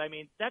that, but, I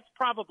mean, that's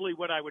probably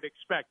what I would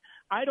expect.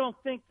 I don't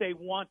think they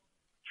want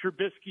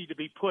Trubisky to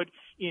be put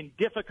in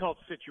difficult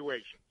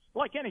situations,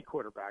 like any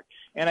quarterback.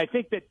 And I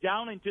think that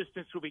down and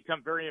distance will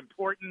become very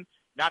important,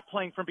 not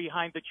playing from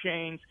behind the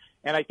chains.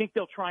 And I think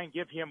they'll try and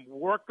give him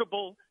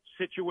workable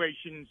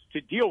situations to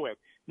deal with.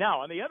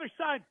 Now, on the other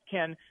side,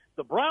 Ken,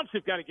 the Browns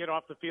have got to get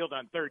off the field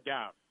on third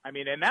down. I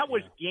mean, and that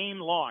was game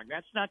long.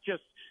 That's not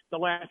just the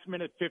last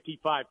minute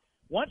 55.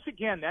 Once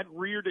again, that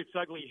reared its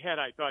ugly head,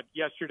 I thought,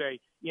 yesterday,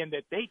 in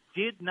that they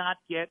did not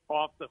get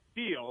off the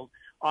field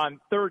on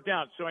third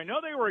down. So I know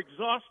they were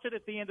exhausted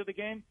at the end of the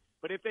game,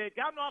 but if they had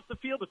gotten off the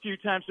field a few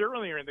times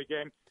earlier in the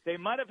game, they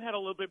might have had a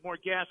little bit more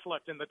gas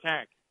left in the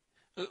tank.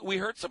 We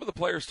heard some of the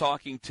players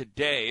talking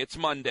today. It's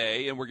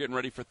Monday, and we're getting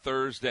ready for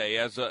Thursday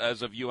as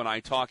of you and I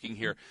talking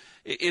here.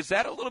 Is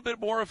that a little bit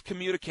more of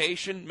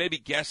communication, maybe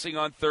guessing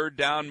on third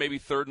down, maybe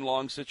third and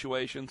long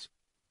situations?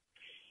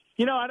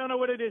 I don't know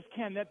what it is,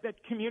 Ken. That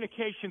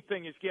communication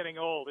thing is getting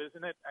old,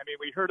 isn't it? I mean,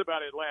 we heard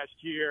about it last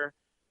year.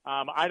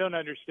 I don't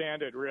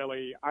understand it,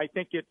 really. I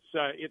think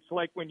it's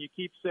like when you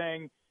keep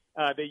saying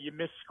that you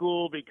missed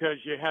school because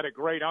you had a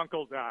great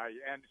uncle die.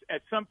 And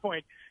at some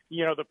point,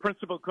 the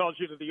principal calls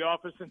you to the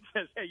office and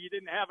says, hey, you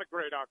didn't have a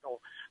great uncle.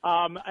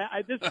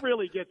 This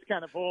really gets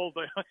kind of old,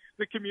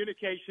 the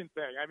communication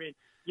thing. I mean,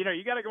 you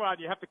got to go out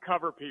and you have to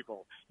cover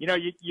people. You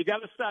got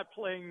to stop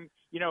playing,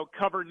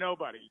 cover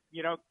nobody.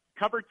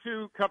 Cover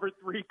 2, cover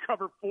 3,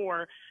 cover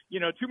 4.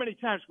 Too many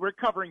times we're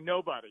covering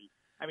nobody.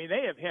 I mean,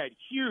 they have had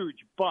huge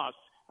busts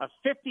a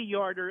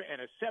 50-yarder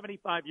and a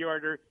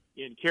 75-yarder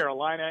in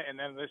Carolina, and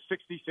then the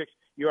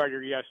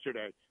 66-yarder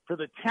yesterday. For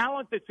the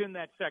talent that's in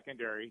that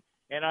secondary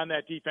and on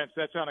that defense,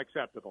 that's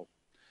unacceptable.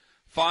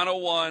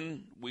 Final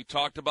one, we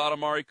talked about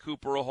Amari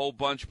Cooper a whole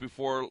bunch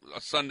before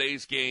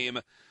Sunday's game.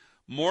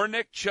 More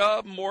Nick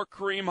Chubb, more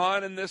Kareem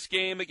Hunt in this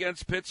game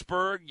against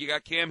Pittsburgh. You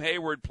got Cam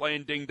Hayward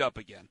playing dinged up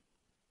again.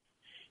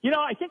 You know,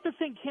 I think the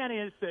thing, Ken,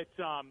 is that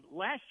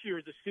last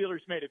year the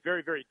Steelers made it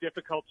very, very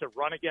difficult to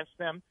run against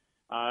them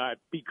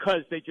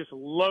because they just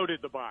loaded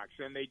the box,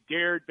 and they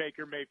dared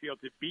Baker Mayfield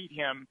to beat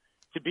them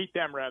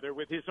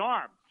with his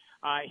arm.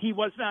 He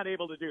was not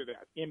able to do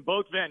that in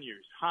both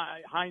venues,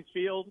 Heinz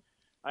Field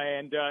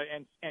and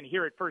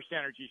here at First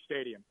Energy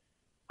Stadium.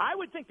 I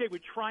would think they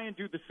would try and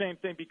do the same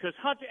thing because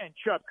Hunt and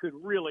Chubb could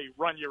really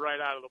run you right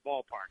out of the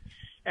ballpark.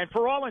 And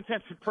for all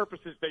intents and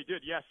purposes, they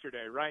did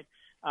yesterday, right?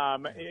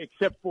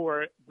 Except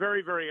for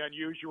very, very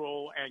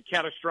unusual and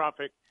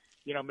catastrophic,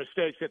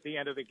 mistakes at the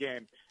end of the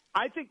game.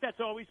 I think that's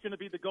always going to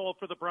be the goal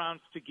for the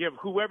Browns, to give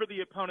whoever the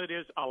opponent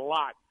is a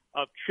lot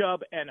of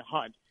Chubb and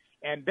Hunt.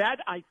 And that,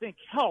 I think,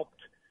 helped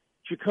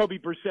Jacoby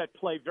Brissett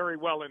play very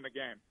well in the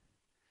game.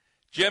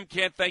 Jim,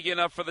 can't thank you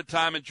enough for the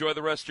time. Enjoy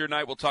the rest of your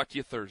night. We'll talk to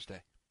you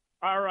Thursday.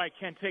 All right,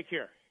 Ken, take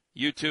care.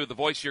 You too. The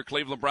voice of your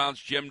Cleveland Browns,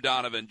 Jim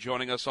Donovan,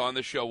 joining us on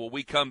the show. When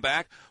we come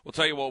back, we'll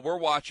tell you what we're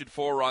watching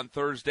for on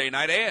Thursday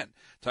night and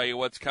tell you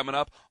what's coming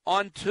up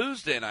on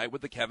Tuesday night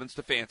with the Kevin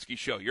Stefanski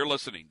Show. You're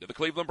listening to the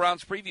Cleveland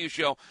Browns Preview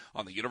Show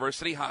on the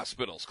University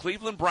Hospitals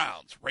Cleveland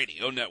Browns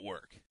Radio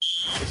Network.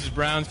 This is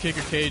Browns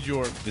kicker Cade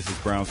York. This is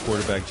Browns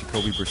quarterback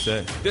Jacoby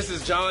Brissett. This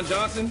is John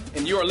Johnson,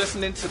 and you are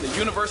listening to the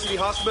University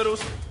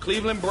Hospitals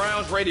Cleveland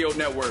Browns Radio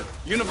Network.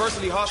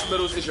 University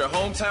Hospitals is your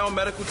hometown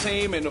medical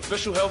team and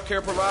official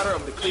healthcare provider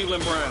of the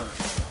Cleveland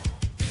Browns.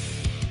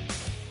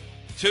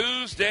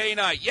 Tuesday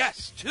night,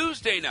 yes,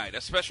 Tuesday night,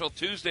 a special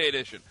Tuesday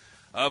edition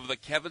of the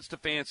Kevin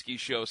Stefanski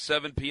Show.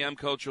 7 p.m.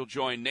 Coach will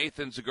join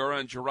Nathan Zagura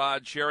and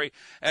Gerard Cherry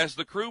as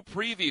the crew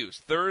previews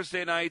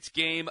Thursday night's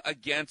game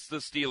against the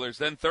Steelers.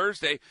 Then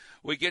Thursday,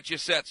 we get you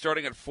set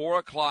starting at 4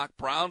 o'clock.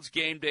 Browns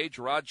game day.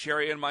 Gerard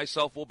Cherry and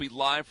myself will be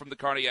live from the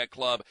Cardiac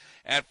Club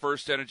at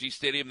First Energy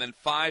Stadium. Then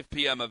 5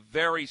 p.m., a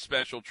very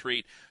special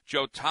treat.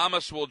 Joe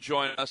Thomas will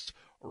join us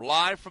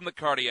live from the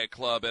Cardiac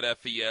Club at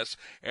FES.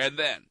 And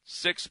then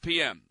 6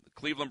 p.m.,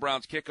 Cleveland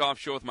Browns kickoff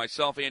show with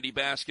myself, Andy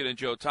Baskin, and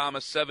Joe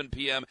Thomas. 7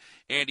 p.m.,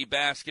 Andy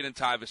Baskin and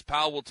Tyvis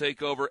Powell will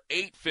take over.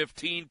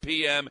 8:15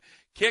 p.m.,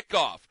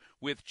 kickoff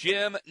with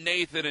Jim,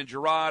 Nathan, and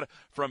Gerard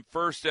from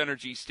First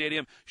Energy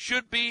Stadium.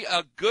 Should be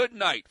a good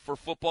night for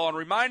football. And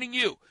reminding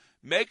you,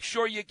 make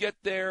sure you get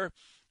there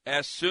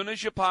as soon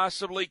as you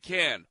possibly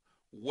can.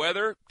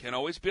 Weather can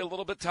always be a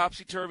little bit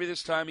topsy-turvy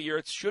this time of year.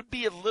 It should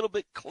be a little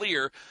bit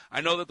clear. I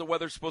know that the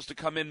weather's supposed to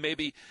come in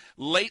maybe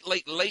late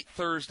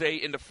Thursday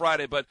into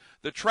Friday, but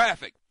the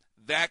traffic,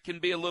 that can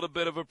be a little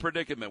bit of a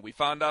predicament. We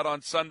found out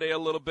on Sunday a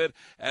little bit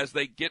as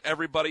they get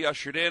everybody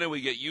ushered in and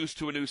we get used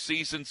to a new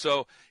season.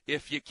 So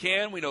if you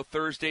can, we know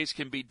Thursdays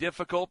can be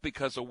difficult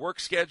because of work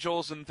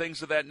schedules and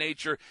things of that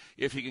nature.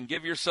 If you can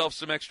give yourself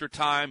some extra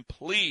time,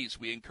 please,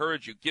 we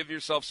encourage you, give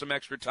yourself some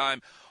extra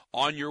time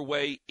on your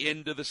way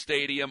into the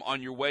stadium,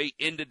 on your way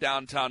into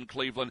downtown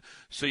Cleveland,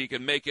 so you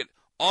can make it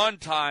on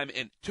time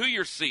and to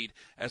your seat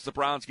as the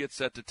Browns get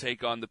set to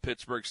take on the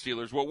Pittsburgh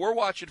Steelers. What we're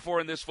watching for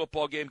in this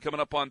football game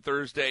coming up on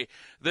Thursday,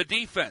 the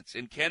defense,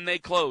 and can they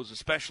close,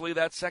 especially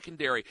that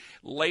secondary.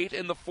 Late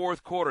in the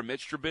fourth quarter,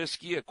 Mitch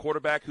Trubisky, a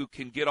quarterback who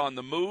can get on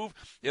the move.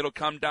 It'll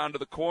come down to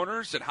the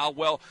corners and how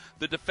well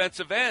the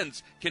defensive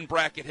ends can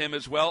bracket him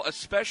as well,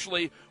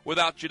 especially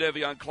without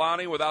Jadeveon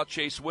Clowney, without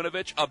Chase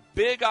Winovich. A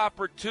big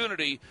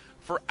opportunity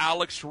for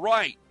Alex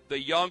Wright,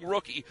 the young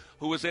rookie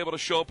who was able to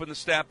show up in the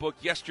stat book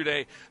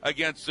yesterday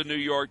against the New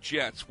York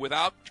Jets.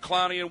 Without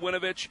Clowney and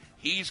Winovich,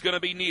 he's going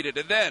to be needed.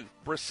 And then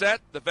Brissett,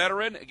 the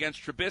veteran,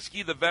 against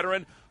Trubisky, the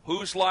veteran.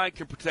 Whose line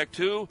can protect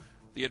who?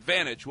 The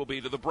advantage will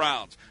be to the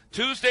Browns.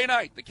 Tuesday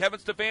night, the Kevin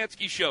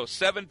Stefanski Show,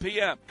 7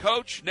 p.m.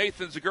 Coach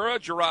Nathan Zagura,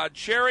 Gerard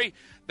Cherry.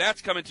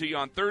 That's coming to you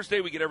on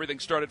Thursday. We get everything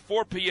started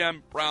 4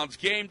 p.m. Browns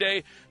game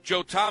day.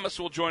 Joe Thomas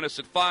will join us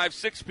at 5.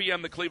 6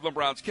 p.m. the Cleveland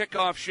Browns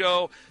kickoff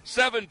show.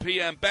 7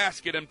 p.m.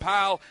 Basket and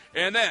Powell.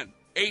 And then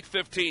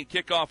 8:15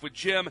 kickoff with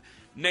Jim,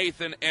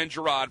 Nathan, and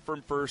Gerard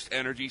from First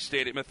Energy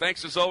Stadium. And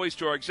thanks as always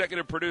to our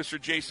executive producer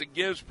Jason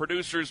Gibbs,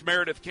 producers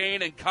Meredith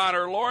Kane and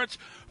Connor Lawrence.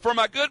 For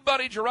my good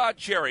buddy Gerard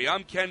Cherry,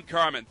 I'm Ken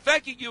Carman.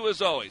 Thanking you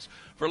as always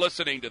for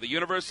listening to the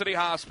University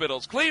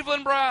Hospitals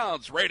Cleveland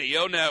Browns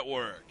Radio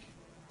Network.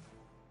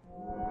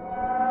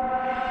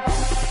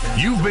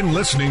 You've been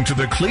listening to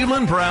the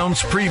Cleveland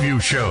Browns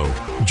Preview Show.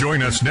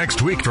 Join us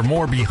next week for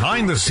more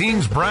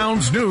behind-the-scenes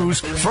Browns news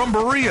from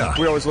Berea.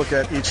 We always look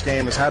at each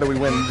game as how do we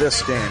win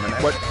this game, and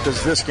what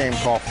does this game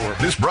call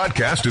for? This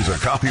broadcast is a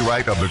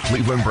copyright of the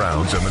Cleveland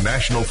Browns and the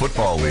National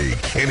Football League.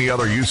 Any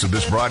other use of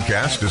this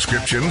broadcast,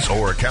 descriptions,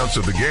 or accounts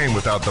of the game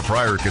without the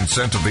prior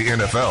consent of the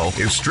NFL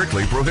is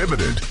strictly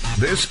prohibited.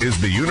 This is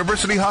the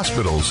University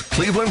Hospitals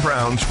Cleveland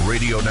Browns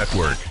Radio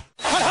Network.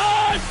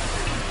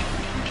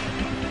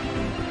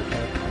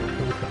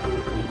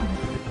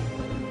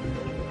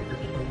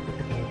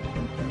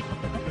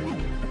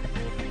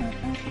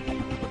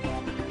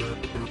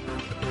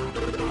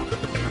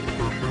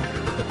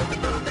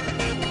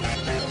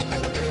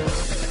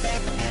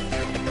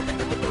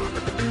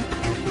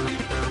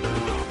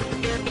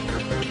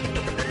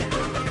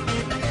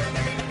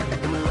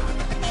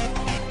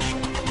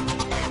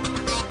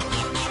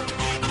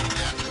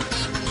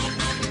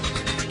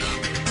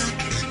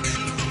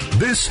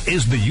 This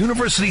is the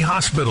University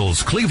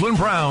Hospitals Cleveland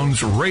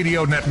Browns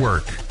Radio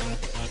Network.